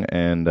thing,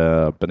 and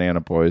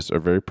Banana Boys are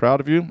very proud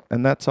of you,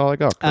 and that's all I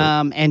got, Kurt.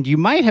 And you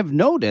might have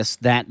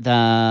noticed that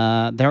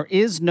there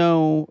is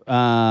no...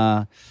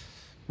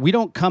 we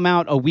don't come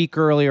out a week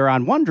earlier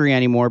on Wondery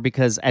anymore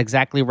because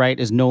Exactly Right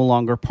is no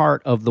longer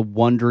part of the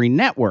Wondery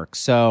network.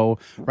 So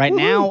right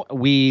now,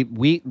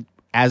 we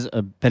as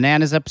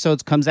Bananas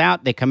episodes comes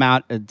out, they come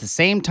out at the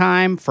same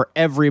time for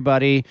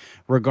everybody,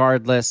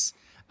 regardless.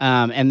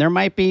 And there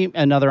might be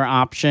another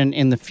option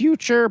in the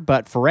future,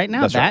 but for right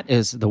now, that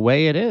is the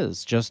way it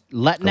is. Just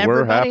letting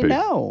everybody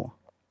know.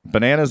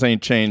 Bananas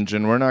ain't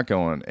changing. We're not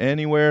going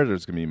anywhere.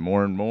 There's going to be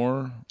more and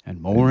more. And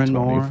more and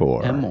more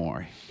 24. and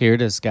more. Here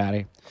it is,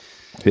 Scotty.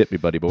 Hit me,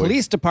 buddy boy.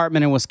 Police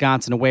department in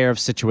Wisconsin aware of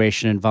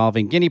situation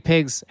involving guinea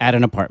pigs at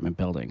an apartment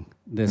building.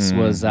 This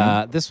was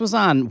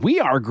on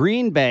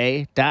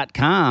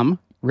wearegreenbay.com,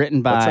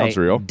 written That by sounds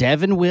real.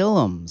 Devin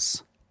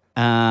Willems.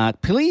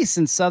 Police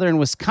in southern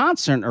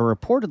Wisconsin are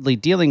reportedly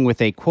dealing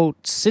with a,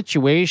 quote,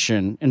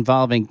 situation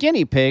involving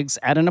guinea pigs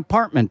at an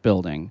apartment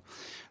building.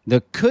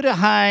 The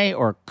Cudahy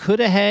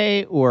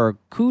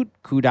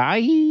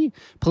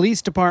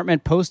Police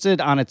Department posted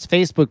on its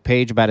Facebook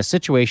page about a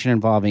situation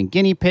involving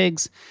guinea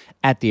pigs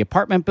at the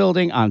apartment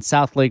building on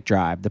South Lake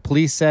Drive. The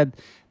police said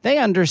they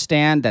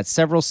understand that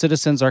several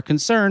citizens are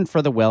concerned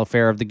for the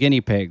welfare of the guinea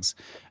pigs.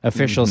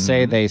 Officials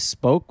say they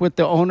spoke with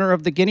the owner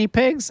of the guinea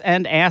pigs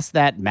and asked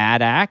that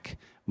MADAC,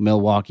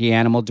 Milwaukee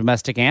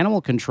Domestic Animal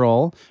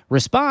Control,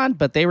 respond,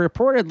 but they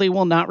reportedly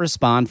will not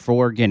respond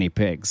for guinea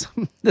pigs.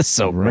 This is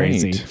so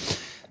crazy.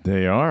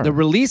 They are. The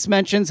release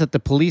mentions that the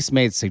police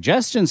made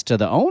suggestions to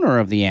the owner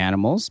of the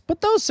animals,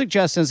 but those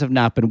suggestions have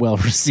not been well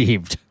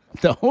received.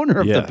 The owner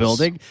of the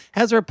building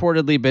has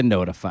reportedly been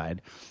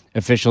notified.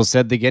 Officials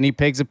said the guinea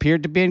pigs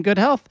appeared to be in good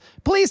health.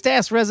 Police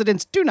asked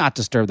residents do not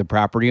disturb the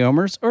property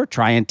owners or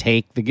try and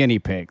take the guinea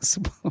pigs.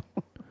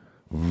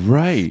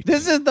 Right.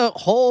 This is the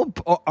whole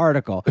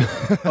article,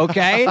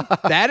 okay?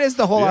 That is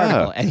the whole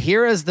article. And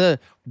here is the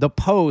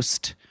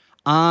post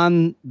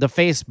on the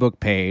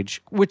Facebook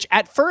page, which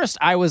at first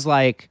I was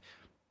like,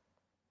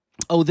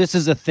 oh, this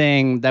is a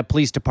thing that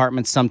police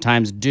departments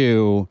sometimes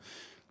do.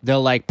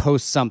 They'll like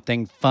post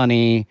something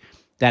funny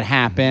that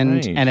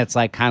happened, and it's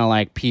like kind of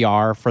like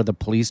PR for the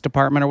police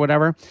department or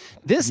whatever.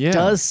 This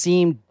does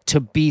seem to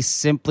be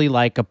simply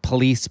like a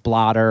police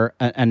blotter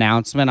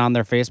announcement on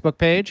their Facebook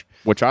page.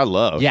 Which I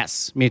love.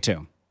 Yes, me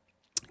too.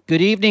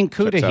 Good evening,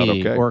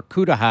 Cudahy, or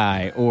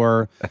Cudahy,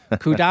 or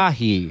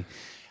Cudahy.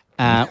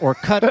 Or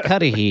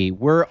Cudahy.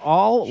 We're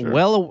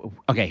all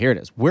okay, here it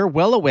is. We're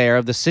well aware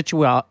of the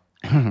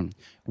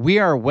We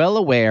are well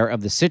aware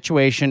of the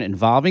situation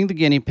involving the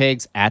guinea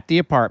pigs at the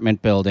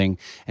apartment building,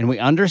 and we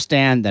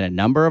understand that a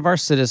number of our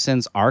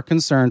citizens are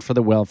concerned for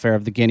the welfare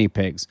of the guinea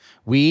pigs.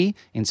 We,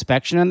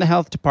 Inspection and the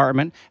Health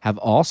Department, have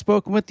all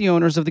spoken with the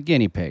owners of the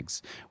guinea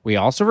pigs. We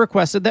also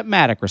requested that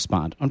MADAC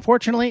respond.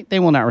 Unfortunately, they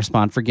will not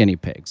respond for guinea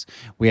pigs.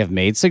 We have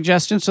made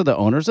suggestions to the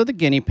owners of the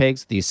guinea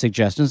pigs. These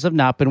suggestions have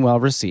not been well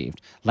received.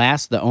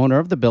 Last, the owner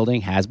of the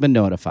building has been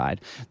notified.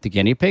 The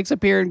guinea pigs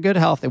appear in good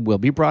health and will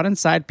be brought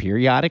inside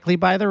periodically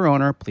by their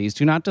owner. Please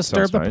do not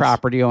disturb the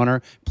property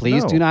owner.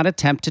 Please do not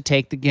attempt to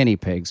take the guinea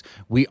pigs.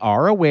 We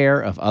are aware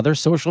of other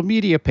social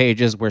media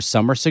pages where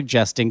some are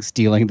suggesting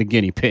stealing the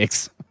guinea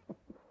pigs.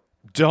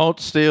 Don't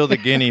steal the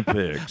guinea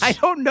pigs. I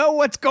don't know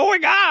what's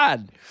going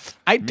on.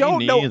 I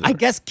don't know. I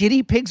guess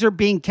guinea pigs are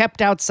being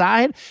kept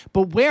outside,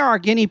 but where are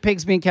guinea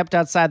pigs being kept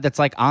outside that's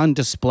like on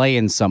display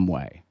in some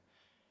way?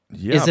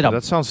 Yeah,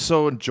 that sounds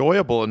so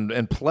enjoyable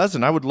and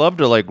pleasant. I would love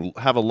to like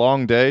have a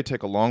long day,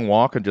 take a long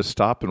walk, and just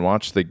stop and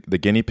watch the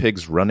guinea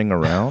pigs running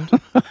around.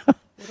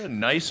 What a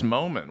nice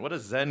moment. What a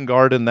Zen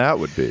garden that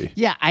would be.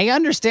 Yeah, I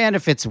understand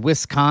if it's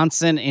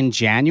Wisconsin in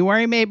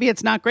January, maybe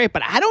it's not great,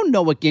 but I don't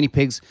know what guinea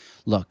pigs...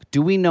 Look,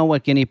 do we know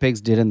what guinea pigs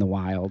did in the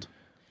wild?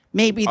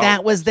 Maybe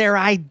that was their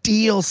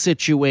ideal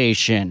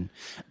situation.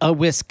 A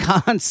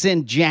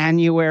Wisconsin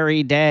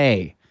January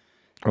day.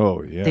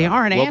 Oh, yeah. They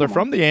are an animal. Well, they're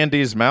from the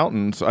Andes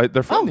Mountains.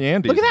 They're from the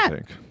Andes, look at that. I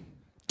think.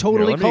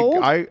 Totally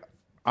cold?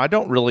 I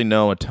don't really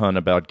know a ton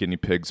about guinea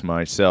pigs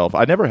myself.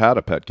 I never had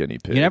a pet guinea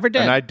pig. You never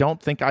did? And I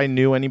don't think I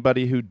knew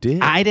anybody who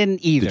did. I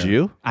didn't either. Did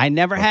you? I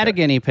never had a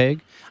guinea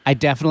pig. I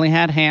definitely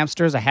had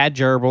hamsters. I had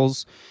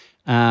gerbils.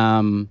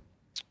 And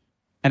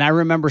I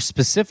remember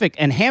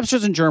and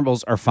hamsters and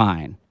gerbils are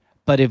fine.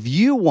 But if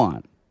you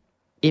want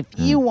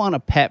a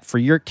pet for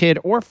your kid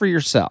or for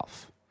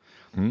yourself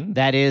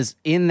that is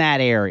in that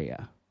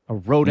area, a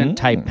rodent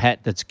type pet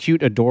that's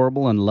cute,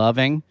 adorable, and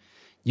loving,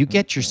 you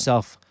get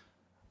yourself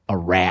a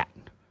rat.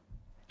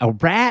 A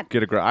rat.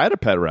 I had a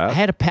pet rat.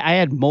 I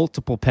had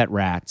multiple pet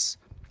rats,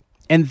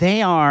 and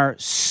they are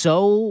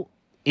so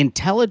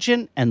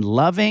intelligent and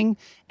loving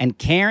and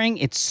caring.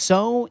 It's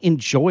so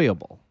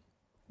enjoyable.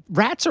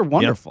 Rats are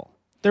wonderful. Yep.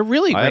 They're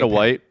really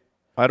great.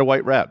 I had a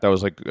white rat. That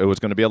was it was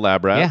going to be a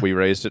lab rat. Yeah. We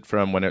raised it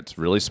from when it's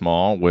really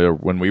small.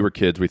 When we were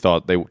kids, we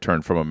thought they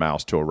turned from a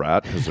mouse to a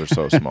rat because they're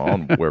so small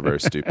and we're very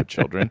stupid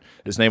children.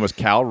 His name was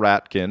Cal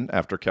Ratkin,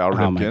 after Cal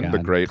Ripken, the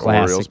great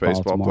Classic Orioles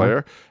baseball Baltimore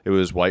player. It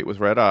was white with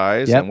red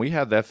eyes, and we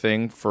had that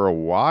thing for a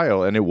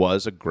while, and it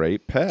was a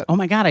great pet. Oh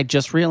my God, I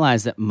just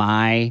realized that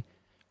my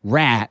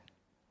rat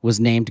was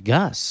named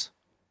Gus.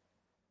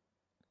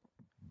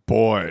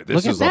 Boy,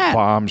 this is a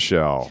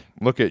bombshell.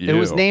 Look at you. It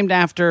was named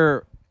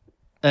after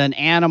an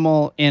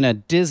animal in a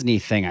Disney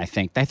thing, I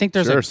think. I think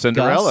there's a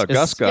Cinderella,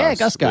 Gus. Yeah,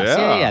 Gus.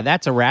 Yeah.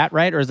 That's a rat,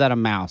 right? Or is that a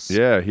mouse?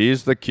 Yeah,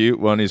 he's the cute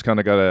one. He's kind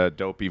of got a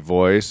dopey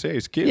voice. Yeah,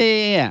 he's cute.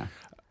 Yeah.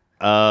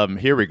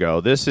 Here we go.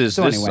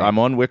 Anyway. I'm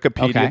on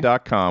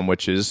Wikipedia.com,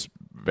 which is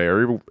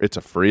it's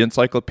a free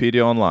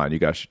encyclopedia online. You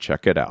guys should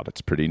check it out.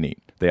 It's pretty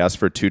neat. They ask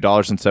for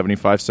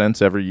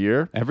 $2.75 every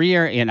year. Every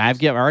year, and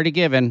I've already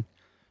given,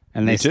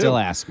 and they Me too. still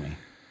ask me.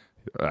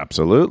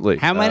 Absolutely.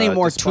 How many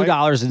more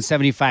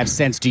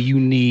 $2.75 do you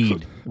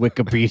need,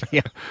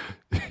 Wikipedia?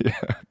 Yeah,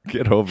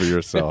 get over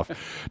yourself.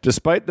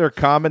 Despite their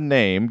common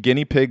name,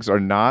 guinea pigs are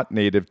not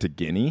native to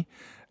Guinea,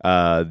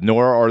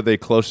 nor are they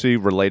closely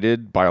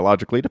related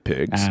biologically to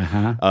pigs.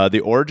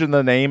 The origin of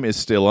the name is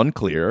still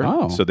unclear,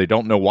 so they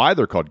don't know why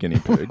they're called guinea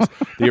pigs.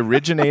 They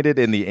originated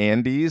in the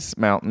Andes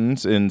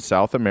Mountains in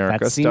South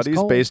America.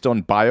 Studies based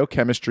on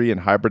biochemistry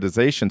and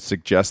hybridization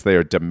suggest they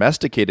are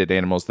domesticated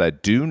animals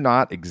that do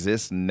not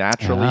exist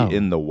naturally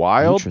in the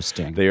wild.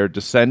 Interesting. They are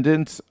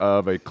descendants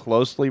of a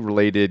closely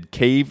related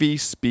cavy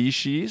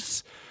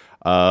species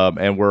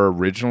and were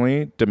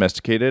originally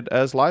domesticated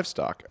as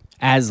livestock.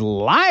 As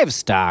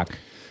livestock?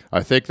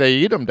 I think they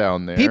eat them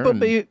down there. People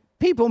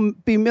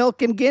be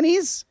milking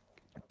guineas?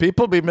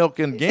 People be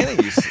milking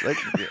guineas.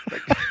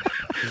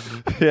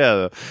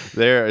 Yeah,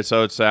 there.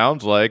 So it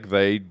sounds like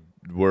they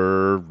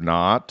do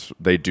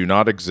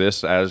not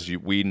exist as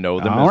we know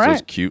them as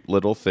those cute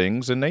little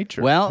things in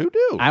nature. Well, who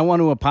do? I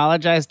want to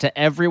apologize to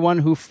everyone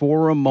who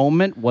for a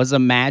moment was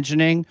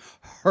imagining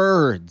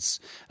herds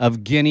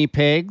of guinea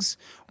pigs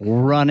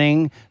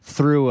running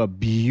through a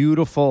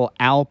beautiful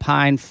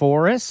alpine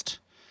forest.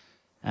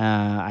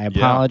 I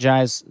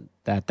apologize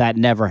that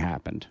never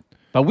happened.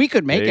 But we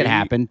could make it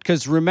happen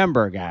because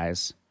remember,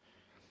 guys.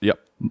 Yep.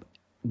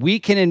 We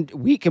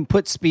can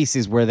put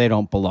species where they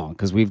don't belong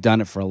because we've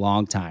done it for a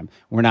long time.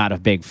 We're not a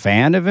big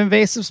fan of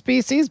invasive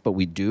species, but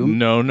we do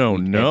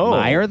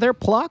admire their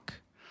pluck.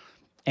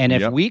 And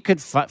if we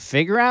could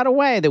figure out a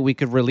way that we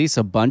could release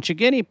a bunch of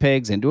guinea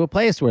pigs into a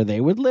place where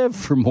they would live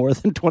for more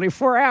than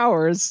 24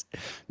 hours,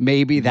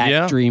 maybe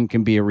that dream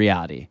can be a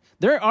reality.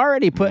 They're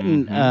already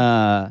putting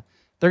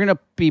they're going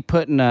to be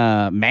putting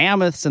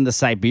mammoths into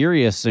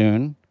Siberia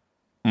soon.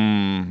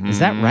 Mm-hmm. Is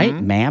that right?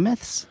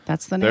 Mammoths?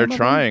 That's the name They're of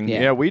trying.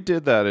 them? Yeah, we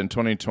did that in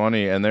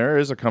 2020, and there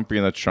is a company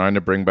that's trying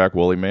to bring back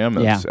woolly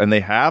mammoths, and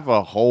they have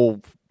the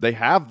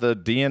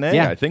DNA.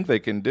 Yeah. I think they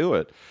can do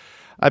it.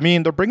 I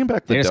mean, they're bringing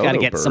back the They just dodo got to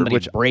get bird, somebody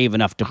which brave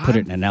enough to put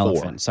it in an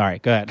elephant. Sorry,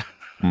 go ahead.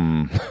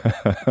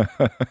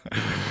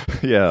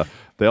 Yeah,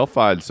 they'll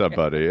find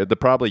somebody. They'll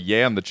probably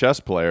Yam, the chess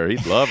player.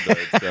 He'd love to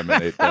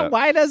inseminate that.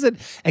 Why doesn't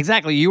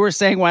exactly? You were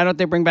saying why don't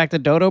they bring back the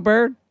dodo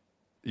bird?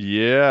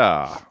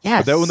 Yeah.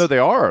 Yes. But they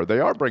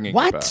are bringing it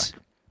back. What?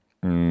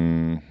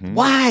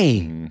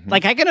 Why?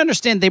 Like I can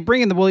understand they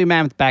bring in the woolly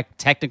mammoth back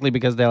technically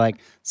because they're like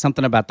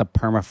something about the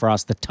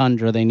permafrost, the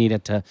tundra. They need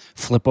it to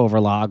flip over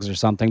logs or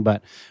something.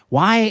 But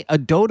why a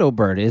dodo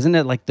bird? Isn't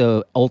it like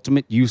the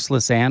ultimate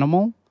useless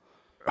animal?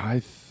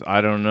 I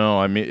don't know.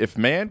 I mean,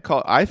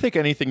 I think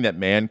anything that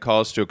man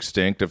calls to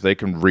extinct, if they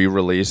can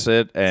re-release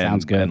it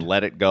and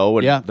let it go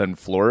and then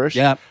flourish.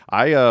 Yeah.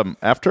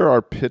 After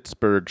our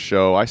Pittsburgh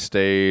show, I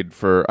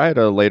had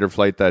a later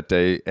flight that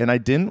day, and I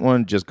didn't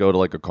want to just go to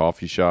like a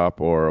coffee shop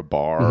or a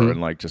bar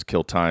and like just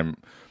kill time.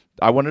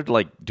 I wanted to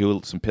like do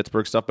some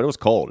Pittsburgh stuff, but it was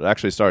cold. It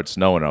actually started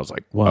snowing. I was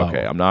like,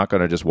 okay, I'm not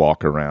going to just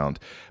walk around.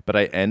 But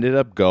I ended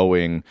up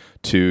going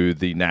to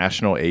the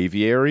National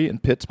Aviary in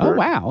Pittsburgh. Oh,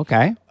 wow.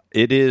 Okay.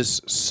 It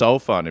is so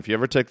fun if you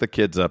ever take the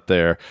kids up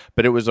there.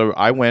 But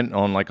I went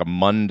on like a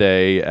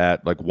Monday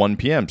at like 1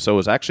 p.m. So it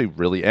was actually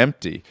really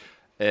empty.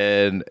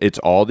 And it's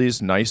all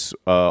these nice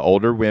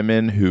older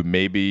women who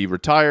may be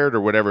retired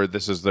or whatever.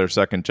 This is their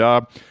second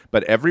job.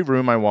 But every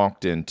room I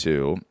walked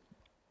into,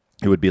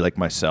 it would be like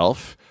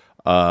myself,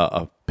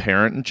 a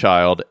parent and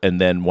child, and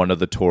then one of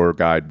the tour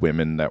guide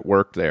women that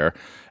worked there.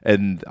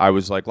 And I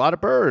was like, a lot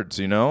of birds,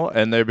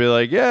 and they'd be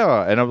like,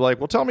 yeah. And I'm like,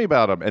 well, tell me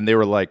about them. And they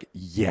were like,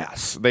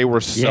 yes. They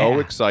were so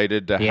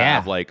excited to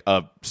have like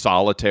a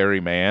solitary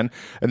man.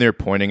 And they're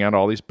pointing out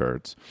all these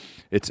birds.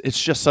 It's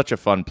just such a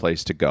fun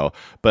place to go.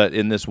 But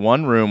in this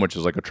one room, which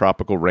is like a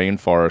tropical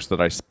rainforest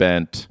that I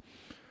spent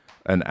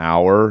an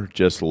hour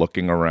just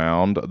looking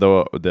around.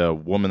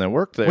 The woman that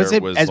worked there was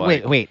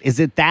like... Wait, is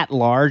it that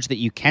large that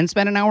you can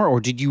spend an hour, or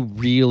did you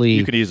really...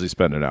 You could easily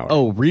spend an hour.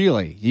 Oh,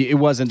 really? It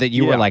wasn't that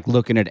you were like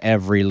looking at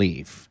every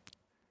leaf?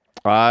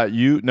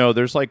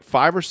 There's like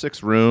 5 or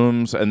 6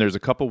 rooms, and there's a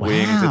couple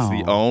wings. It's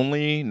the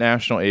only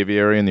national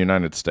aviary in the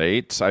United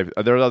States. There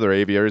are other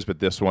aviaries, but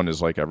this one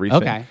is like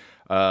everything. Okay.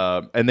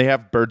 And they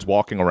have birds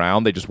walking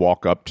around. They just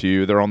walk up to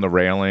you. They're on the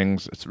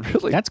railings. It's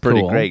really That's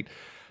pretty cool. great.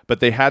 But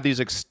they had these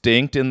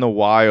extinct in the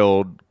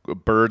wild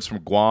birds from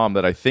Guam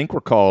that I think were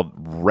called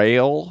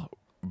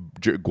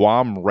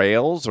Guam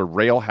rails or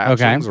rail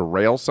hatchlings or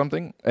rail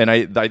something. And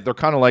they're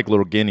kind of like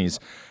little guineas.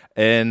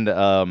 And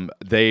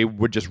they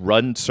would just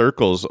run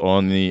circles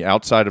on the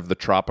outside of the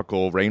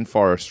tropical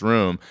rainforest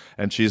room.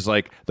 And she's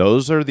like,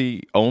 those are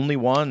the only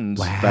ones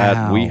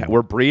that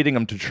we're breeding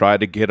them to try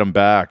to get them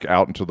back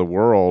out into the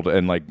world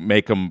and like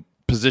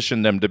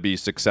position them to be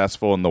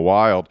successful in the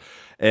wild.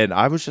 And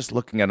I was just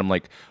looking at them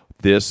like,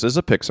 this is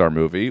a Pixar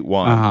movie,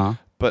 one.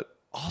 But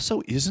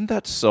also, isn't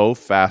that so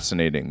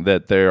fascinating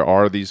that there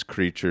are these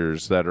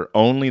creatures that are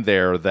only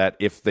there that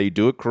if they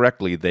do it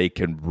correctly, they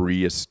can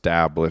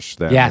reestablish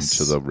them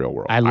into the real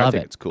world? I love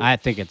think it. It's cool. I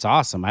think it's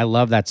awesome. I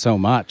love that so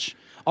much.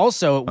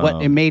 Also,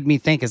 what it made me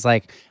think is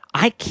like,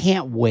 I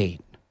can't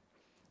wait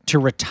to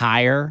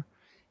retire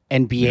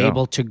and be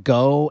able to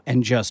go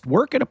and just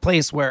work at a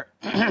place where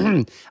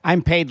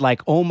I'm paid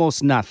like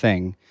almost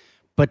nothing,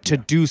 but to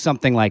do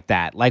something like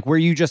that, like where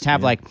you just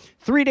have like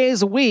 3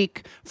 days a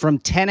week from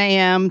 10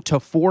 a.m. to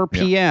 4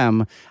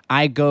 p.m.,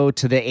 I go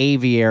to the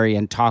aviary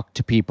and talk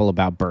to people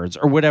about birds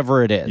or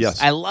whatever it is.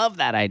 Yes. I love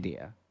that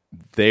idea.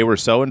 They were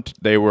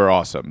they were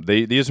awesome.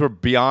 These were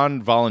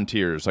beyond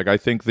volunteers. Like, I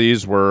think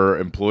these were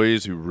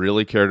employees who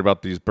really cared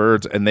about these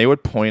birds, and they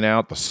would point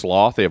out the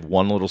sloth. They have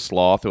one little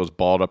sloth that was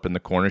balled up in the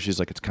corner. She's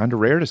like, it's kind of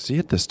rare to see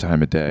it this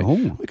time of day.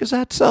 Oh. Like, is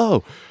that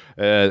so?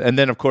 And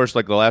then, of course,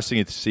 like the last thing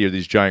you see are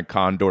these giant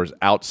condors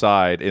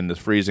outside in the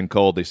freezing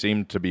cold. They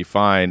seem to be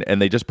fine,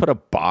 and they just put a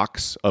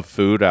box of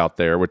food out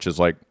there, which is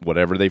like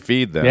whatever they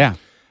feed them. Yeah.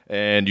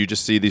 And you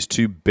just see these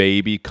two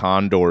baby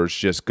condors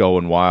just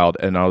going wild.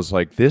 And I was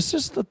like, this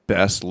is the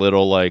best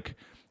little, like,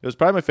 it was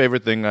probably my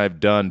favorite thing I've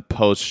done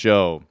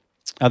post-show.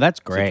 Oh, that's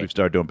Since great. we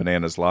started doing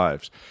Bananas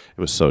Lives.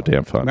 It was so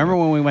damn fun. Remember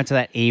when we went to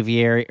that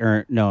aviary,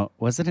 or no,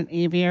 was it an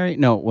aviary?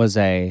 No, it was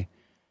a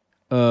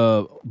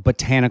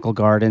botanical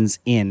gardens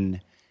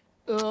in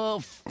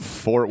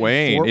Fort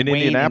Wayne, in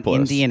Indianapolis.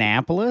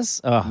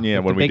 Indianapolis? Yeah, with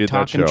when the we big did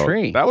that talking show.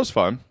 tree. That was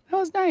fun. That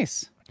was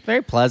nice.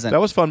 Very pleasant.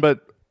 That was fun,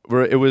 but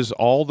it was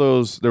all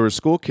those, there were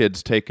school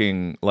kids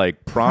taking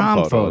like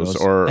prom photos.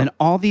 And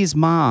all these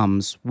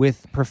moms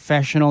with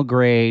professional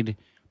grade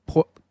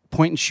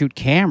point and shoot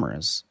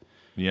cameras.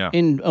 Yeah.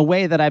 In a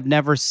way that I've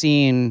never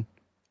seen.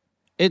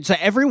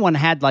 Everyone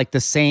had like the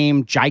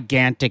same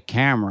gigantic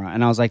camera,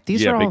 and I was like,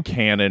 "These are all big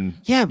Canon."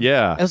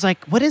 Yeah. I was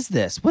like, "What is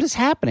this? What is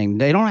happening?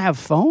 They don't have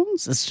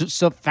phones? It's just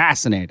so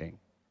fascinating."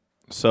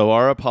 So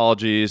our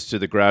apologies to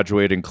the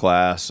graduating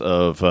class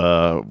of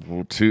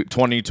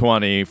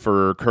 2020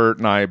 for Kurt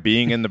and I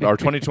being in our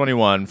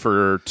 2021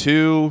 for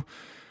two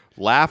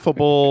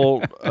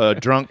laughable,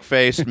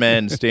 drunk-faced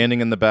men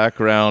standing in the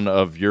background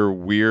of your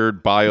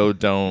weird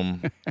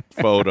biodome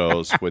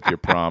photos with your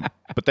prom.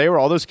 But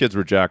all those kids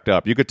were jacked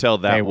up. You could tell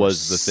that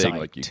was the thing.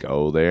 Like, you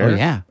go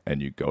there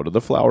and you go to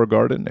the flower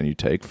garden and you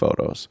take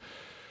photos.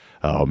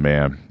 Oh,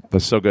 man.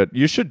 That's so good.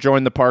 You should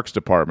join the parks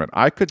department.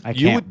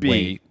 You would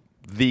be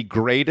the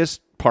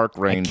greatest park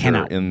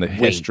ranger in the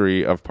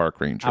history of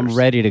park rangers. I'm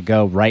ready to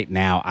go right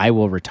now. I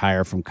will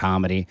retire from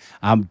comedy.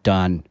 I'm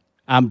done.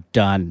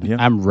 Yeah.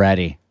 I'm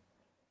ready.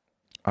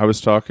 I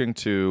was talking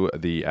to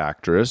the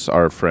actress,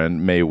 our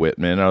friend Mae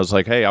Whitman. I was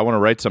like, hey, I want to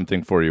write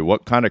something for you.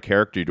 What kind of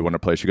character do you want to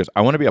play? She goes,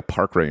 I want to be a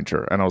park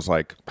ranger. And I was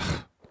like,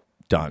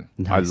 done.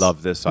 Nice. I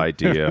love this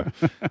idea.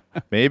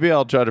 Maybe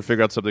I'll try to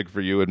figure out something for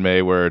you and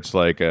Mae where it's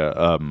like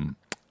a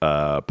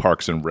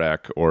Parks and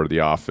Rec or The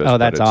Office. Oh,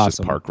 that's but it's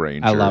awesome. Just park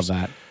rangers. I love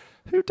that.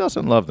 Who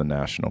doesn't love the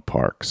national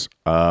parks?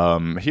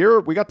 Here,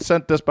 we got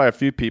sent this by a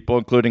few people,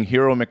 including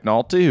Hero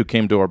McNulty, who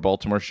came to our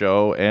Baltimore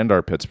show and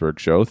our Pittsburgh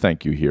show.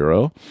 Thank you,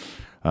 Hero.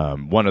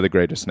 One of the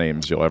greatest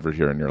names you'll ever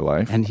hear in your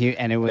life. And he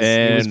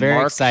was very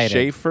Mark excited.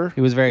 Schaefer.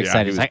 He was very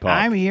excited. He was like, pumped.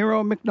 I'm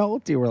Hero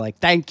McNulty. We're like,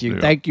 thank you.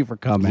 Yeah. Thank you for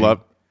coming.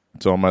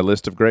 It's on my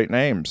list of great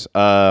names.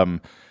 And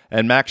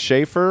Max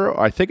Schaefer,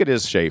 I think it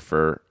is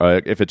Schaefer.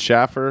 If it's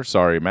Schaffer,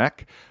 sorry,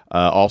 Mac,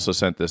 also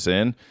sent this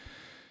in.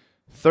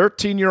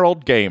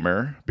 13-year-old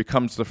gamer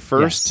becomes the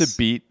first to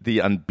beat the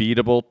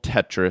unbeatable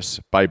Tetris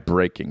by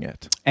breaking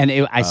it. And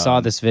I saw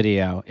this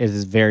video. It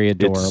is very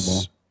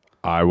adorable.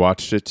 I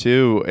watched it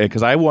too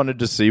because I wanted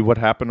to see what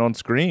happened on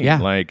screen. Yeah.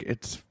 Like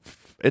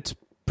it's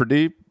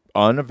pretty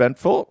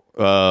uneventful.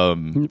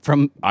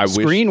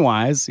 Screen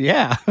wise,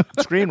 yeah.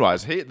 Screen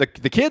wise,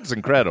 the kid's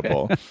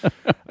incredible.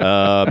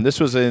 This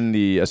was in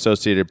the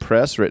Associated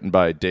Press, written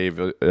by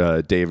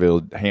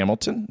David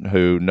Hamilton,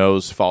 who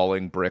knows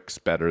falling bricks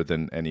better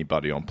than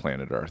anybody on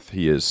planet Earth.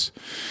 He is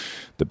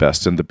the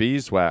best in the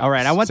beeswax. All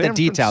right, I want San the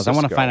details. I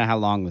want to Francisco. find out how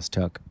long this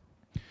took.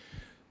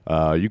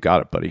 You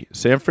got it, buddy.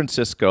 San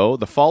Francisco,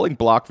 the falling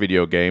block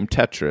video game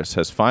Tetris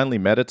has finally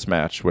met its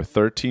match with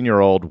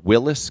 13-year-old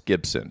Willis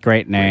Gibson.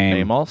 Great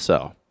name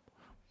also.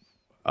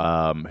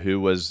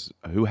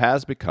 Who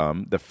has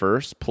become the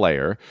first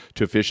player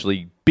to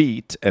officially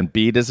beat, and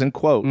beat is in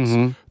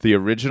quotes, the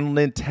original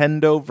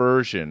Nintendo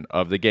version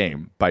of the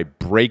game by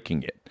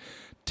breaking it.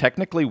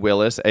 Technically,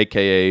 Willis,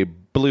 a.k.a.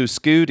 Blue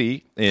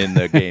Scooty in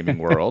the gaming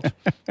world.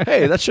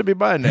 Hey, that should be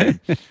my name.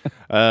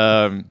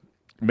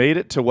 Made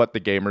it to what the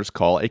gamers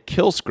call a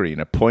kill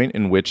screen, a point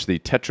in which the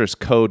Tetris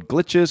code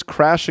glitches,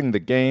 crashing the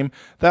game.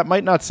 That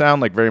might not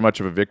sound like very much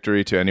of a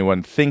victory to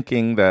anyone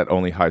thinking that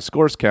only high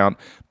scores count,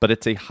 but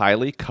it's a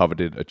highly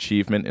coveted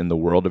achievement in the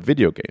world of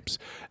video games.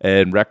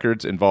 And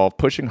records involve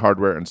pushing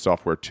hardware and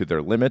software to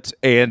their limits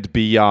and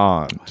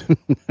beyond.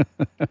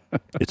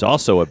 It's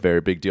also a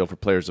very big deal for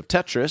players of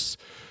Tetris,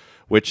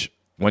 which,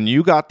 when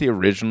you got the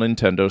original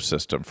Nintendo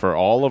system, for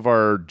all of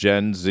our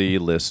Gen Z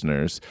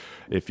listeners,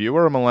 if you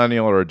were a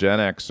millennial or a Gen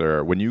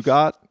Xer, when you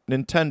got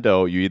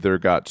Nintendo, you either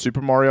got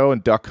Super Mario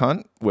and Duck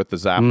Hunt with the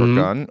Zapper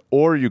gun,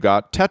 or you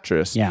got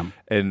Tetris. Yeah.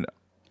 And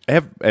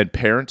And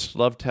parents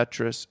love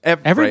Tetris.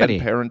 Everybody.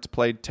 Grandparents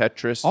played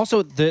Tetris.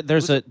 Also,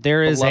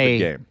 there is a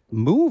game.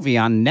 movie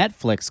on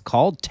Netflix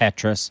called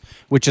Tetris,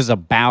 which is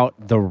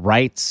about the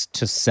rights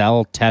to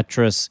sell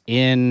Tetris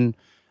in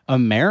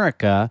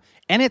America,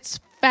 and it's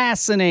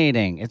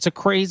fascinating. It's a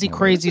crazy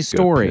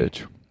story.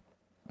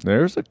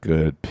 There's a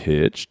good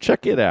pitch.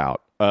 Check it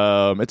out.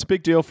 It's a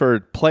big deal for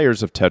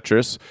players of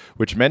Tetris,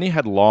 which many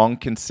had long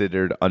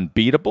considered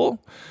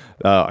unbeatable.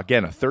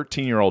 Again, a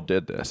 13-year-old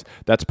did this.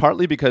 That's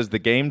partly because the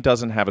game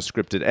doesn't have a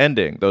scripted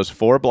ending. Those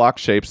 4 block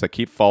shapes that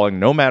keep falling,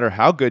 no matter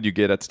how good you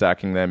get at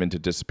stacking them into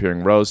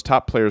disappearing rows,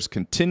 top players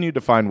continue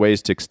to find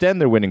ways to extend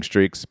their winning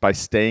streaks by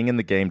staying in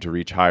the game to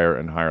reach higher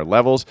and higher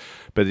levels.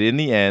 But in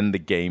the end, the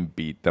game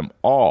beat them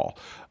all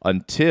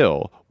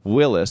until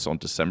Willis, on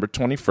December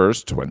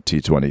 21st,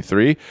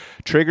 2023,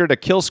 triggered a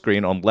kill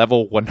screen on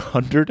level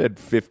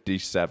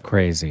 157.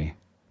 Crazy.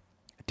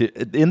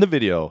 In the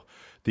video,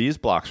 these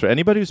blocks, for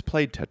anybody who's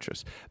played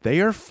Tetris, they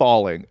are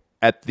falling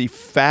at the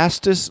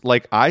fastest.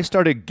 Like, I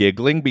started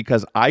giggling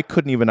because I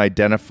couldn't even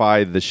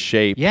identify the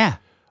shape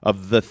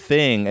of the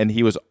thing, and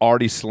he was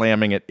already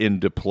slamming it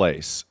into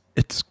place.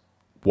 It's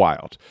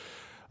wild.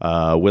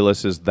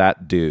 Willis is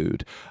that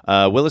dude.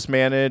 Willis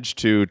managed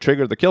to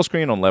trigger the kill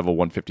screen on level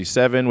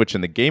 157, which in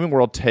the gaming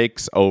world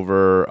takes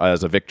over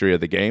as a victory of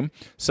the game.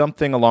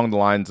 Something along the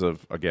lines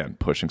of, again,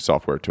 pushing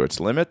software to its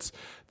limits.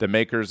 The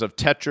makers of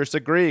Tetris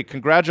agree.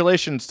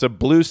 Congratulations to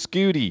Blue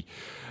Scooty.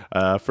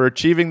 For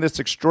achieving this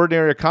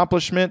extraordinary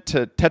accomplishment.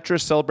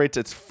 Tetris celebrates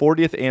its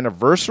 40th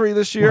anniversary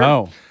this year.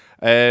 Wow.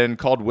 And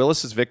called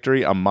Willis's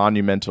victory a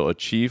monumental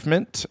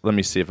achievement. Let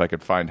me see if I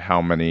could find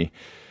how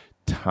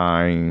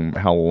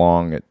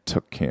long it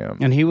took him.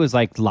 And he was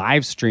like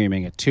live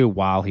streaming it too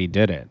while he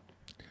did it.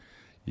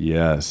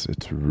 Yes,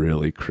 it's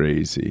really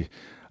crazy.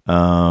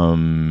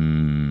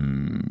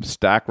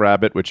 Stack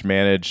Rabbit, which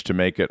managed to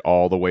make it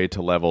all the way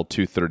to level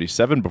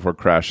 237 before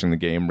crashing the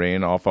game,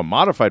 ran off a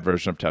modified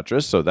version of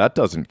Tetris, so that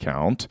doesn't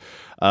count.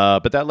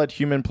 But that let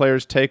human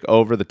players take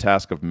over the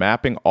task of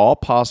mapping all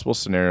possible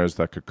scenarios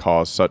that could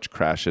cause such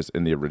crashes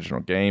in the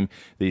original game.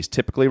 These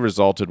typically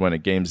resulted when a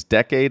game's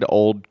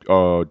decades-old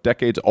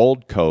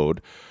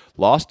code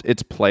lost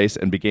its place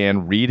and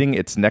began reading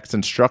its next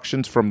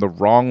instructions from the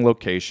wrong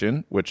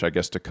location, which I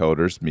guess to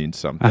coders means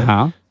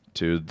something.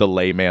 To the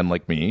layman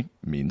like me,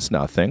 means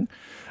nothing.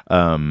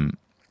 They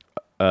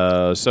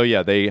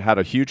had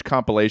a huge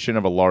compilation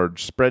of a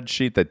large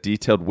spreadsheet that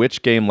detailed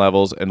which game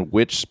levels and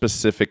which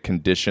specific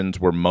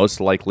conditions were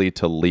most likely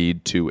to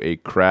lead to a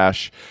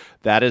crash.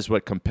 That is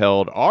what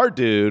compelled our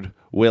dude,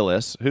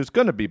 Willis, who's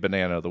going to be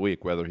Banana of the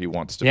Week, whether he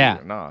wants to be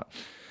or not,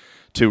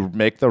 to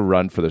make the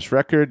run for this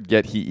record.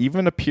 Yet he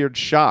even appeared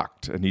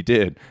shocked, and he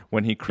did,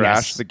 when he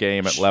crashed the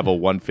game at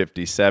level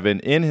 157.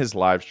 In his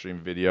live stream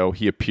video,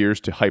 he appears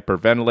to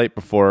hyperventilate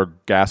before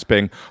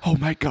gasping, "Oh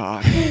my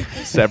God,"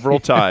 several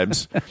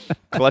times,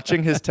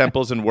 clutching his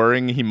temples and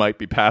worrying he might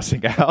be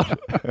passing out.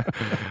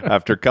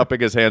 After cupping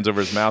his hands over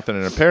his mouth in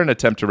an apparent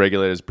attempt to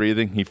regulate his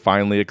breathing, he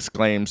finally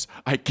exclaims,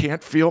 "I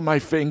can't feel my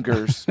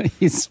fingers."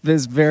 He's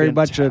very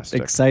much an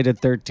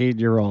excited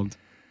 13-year-old.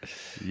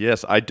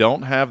 Yes, I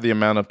don't have the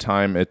amount of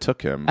time it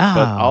took him,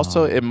 but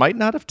also it might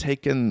not have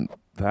taken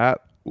that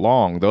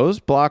long.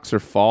 Those blocks are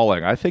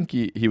falling. I think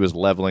he was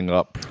leveling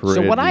up pretty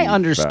So what I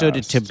understood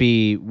fast. it to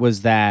be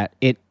was that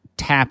it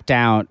tapped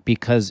out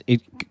because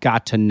it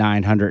got to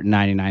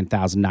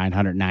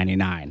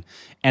 999,999.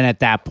 And at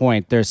that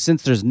point,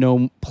 since there's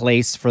no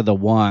place for the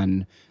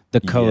 1, the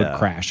code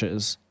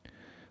crashes.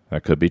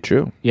 That could be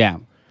true. Yeah,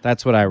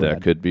 that's what I read.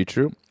 That could be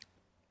true.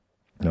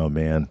 Oh,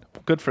 man.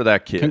 Good for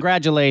that kid.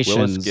 Congratulations.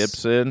 Willis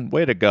Gibson.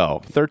 Way to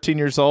go. 13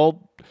 years old.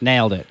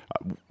 Nailed it.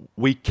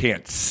 We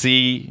can't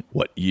see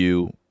what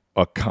you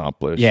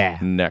accomplish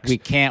next. We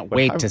can't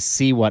wait to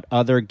see what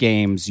other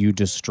games you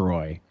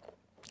destroy.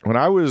 When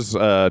I was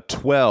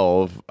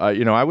 12,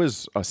 I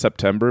was a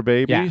September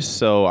baby,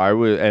 so I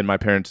was, and my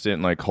parents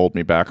didn't hold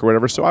me back or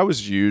whatever. So I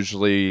was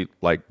usually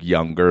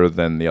younger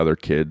than the other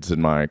kids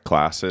in my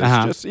classes,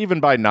 just even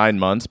by 9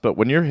 months. But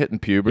when you're hitting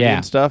puberty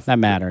and stuff, that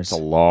matters. It's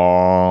a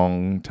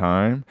long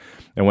time.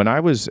 And when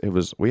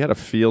we had a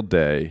field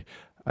day,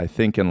 I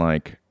think in I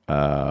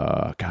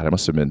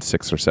must have been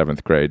 6th or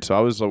 7th grade. So I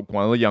was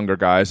one of the younger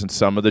guys, and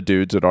some of the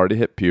dudes had already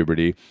hit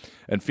puberty.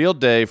 And field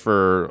day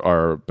for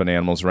our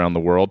Bananimals around the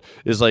world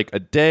is a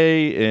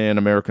day in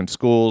American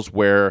schools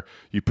where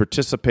you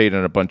participate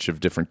in a bunch of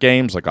different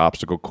games, like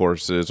obstacle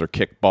courses or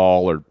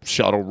kickball or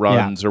shuttle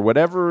runs or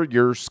whatever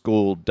your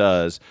school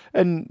does.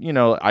 And,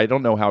 I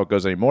don't know how it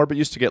goes anymore, but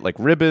used to get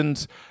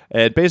ribbons.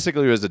 And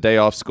basically it was a day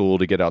off school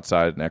to get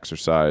outside and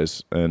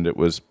exercise. And it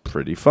was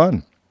pretty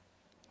fun.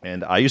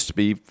 And I used to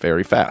be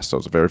very fast. I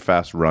was a very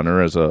fast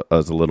runner as a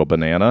little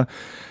banana.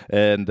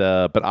 And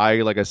but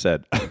I, like I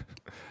said,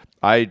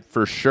 I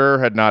for sure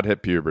had not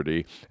hit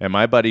puberty. And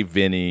my buddy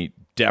Vinny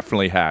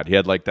definitely had. He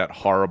had that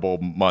horrible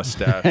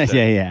mustache that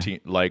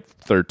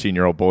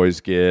 13-year-old boys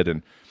get.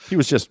 And he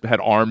had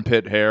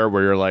armpit hair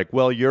where you're like,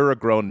 well, you're a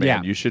grown man.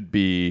 Yeah. You should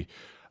be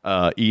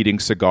eating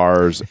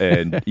cigars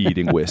and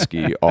eating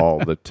whiskey all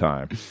the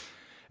time.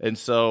 And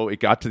so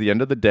it got to the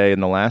end of the day,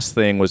 and the last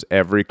thing was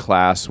every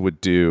class would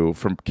do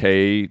from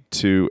K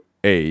to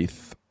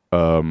 8th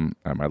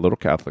at my little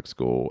Catholic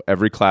school.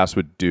 Every class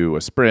would do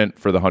a sprint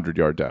for the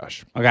 100-yard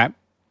dash. Okay.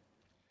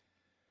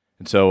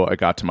 And so I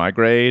got to my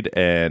grade,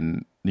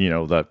 and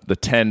the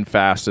 10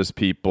 fastest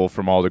people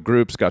from all the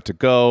groups got to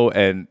go,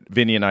 and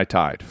Vinny and I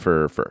tied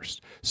for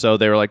first. So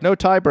they were like, no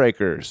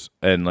tiebreakers.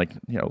 And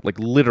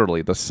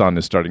literally the sun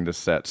is starting to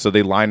set. So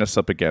they line us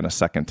up again a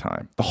second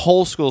time. The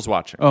whole school's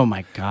watching. Oh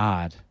my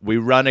God. We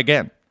run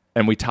again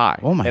and we tie.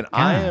 Oh my God.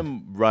 I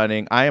am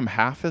running. I am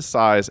half his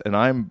size, and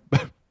I'm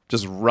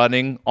just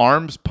running,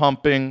 arms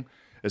pumping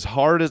as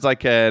hard as I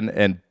can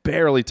and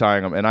barely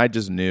tying him. And I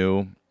just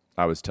knew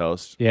I was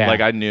toast. Yeah.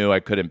 I knew I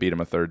couldn't beat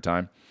him a third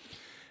time.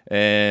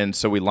 And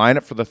so we line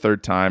up for the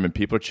third time, and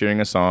people are cheering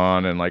us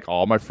on, and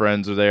all my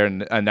friends are there,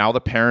 and now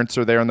the parents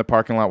are there in the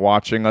parking lot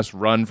watching us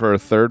run for a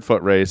third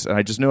foot race, and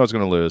I just knew I was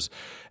going to lose.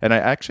 And I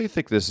actually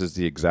think this is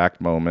the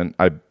exact moment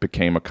I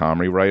became a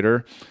comedy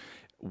writer.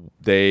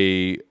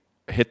 They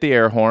hit the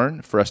air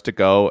horn for us to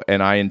go,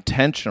 and I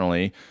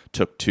intentionally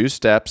took 2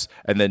 steps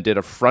and then did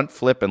a front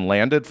flip and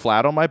landed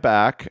flat on my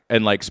back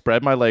and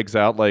spread my legs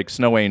out like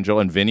Snow Angel,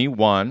 and Vinny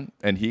won,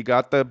 and he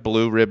got the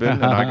blue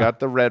ribbon and I got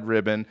the red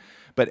ribbon.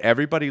 But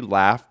everybody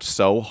laughed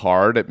so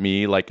hard at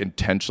me,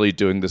 intentionally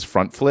doing this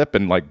front flip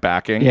and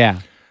backing.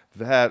 Yeah.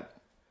 That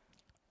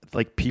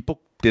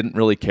people didn't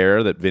really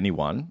care that Vinny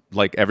won.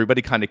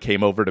 Everybody kind of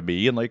came over to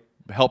me and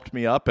helped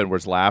me up and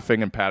was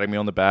laughing and patting me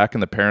on the back,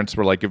 and the parents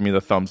were giving me the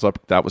thumbs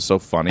up. That was so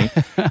funny.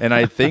 And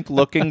I think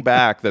looking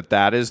back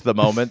that is the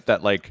moment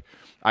that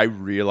I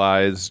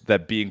realized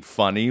that being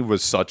funny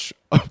was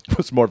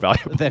more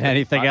valuable than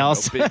anything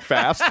else. Being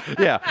fast,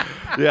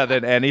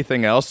 than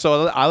anything else.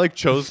 So I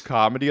chose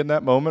comedy in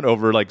that moment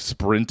over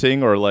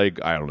sprinting or I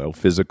don't know,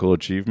 physical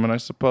achievement, I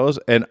suppose.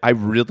 And I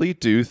really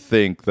do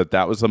think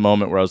that was the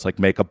moment where I was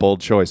make a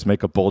bold choice,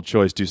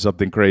 do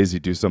something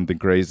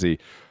crazy.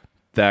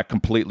 That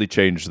completely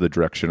changed the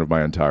direction of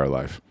my entire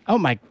life. Oh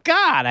my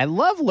God, I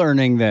love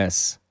learning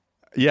this.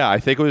 Yeah, I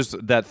think it was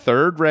that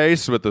third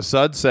race with the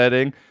sun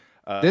setting.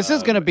 This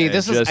is going to be,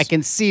 I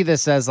can see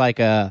this as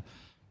a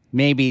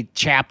maybe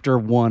chapter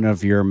 1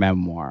 of your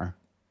memoir.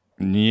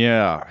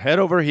 Yeah, head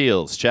over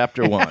heels,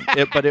 chapter 1.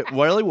 But it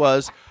really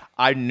was,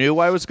 I knew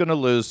I was going to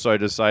lose, so I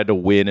decided to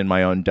win in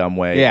my own dumb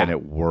way, and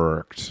it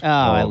worked. Oh,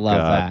 I love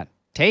that.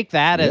 Take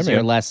that as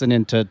your lesson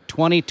into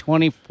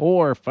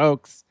 2024,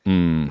 folks.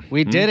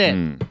 We did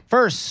it.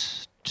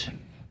 First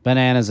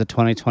Bananas of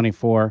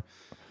 2024.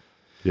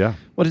 Yeah.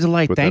 What a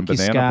delight. Thank you,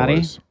 Scotty.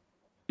 Boys.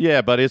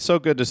 Yeah, buddy, it's so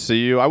good to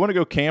see you. I want to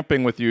go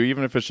camping with you,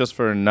 even if it's just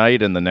for a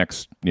night in the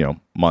next,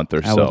 month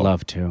or so. I would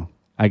love to.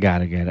 I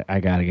gotta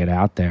get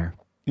out there.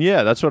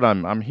 Yeah, that's what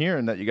I'm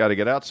hearing, that you got to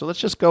get out. So let's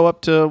just go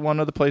up to one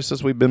of the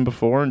places we've been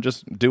before and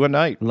just do a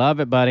night. Love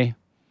it, buddy.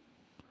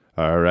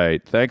 All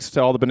right. Thanks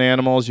to all the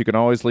Bananimals. You can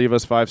always leave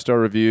us 5-star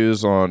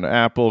reviews on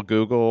Apple,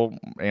 Google,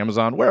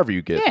 Amazon, wherever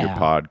you get your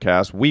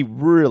podcast. We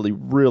really,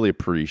 really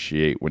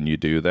appreciate when you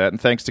do that. And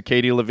thanks to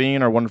Katie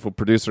Levine, our wonderful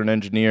producer and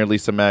engineer,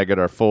 Lisa Maggot,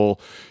 our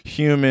full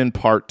human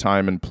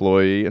part-time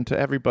employee, and to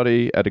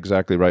everybody at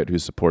Exactly Right who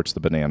supports the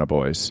Banana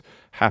Boys.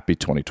 Happy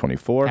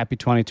 2024. Happy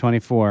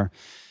 2024.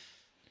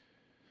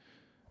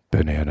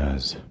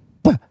 Bananas.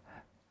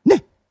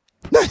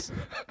 Nice.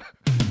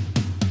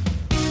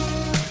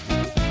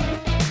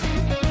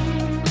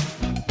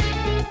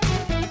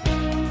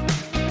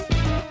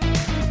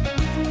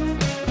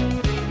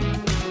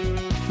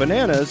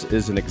 Bananas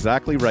is an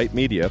Exactly Right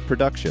Media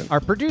production.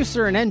 Our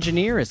producer and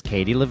engineer is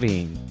Katie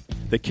Levine.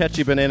 The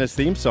Catchy Bananas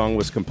theme song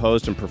was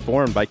composed and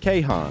performed by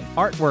Kahan.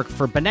 Artwork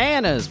for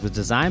Bananas was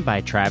designed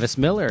by Travis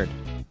Millard.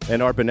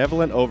 And our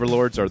benevolent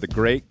overlords are the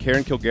great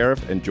Karen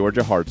Kilgariff and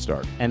Georgia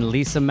Hardstark. And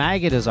Lisa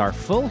Maggot is our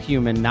full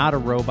human, not a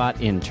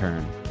robot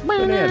intern.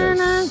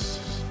 Bananas.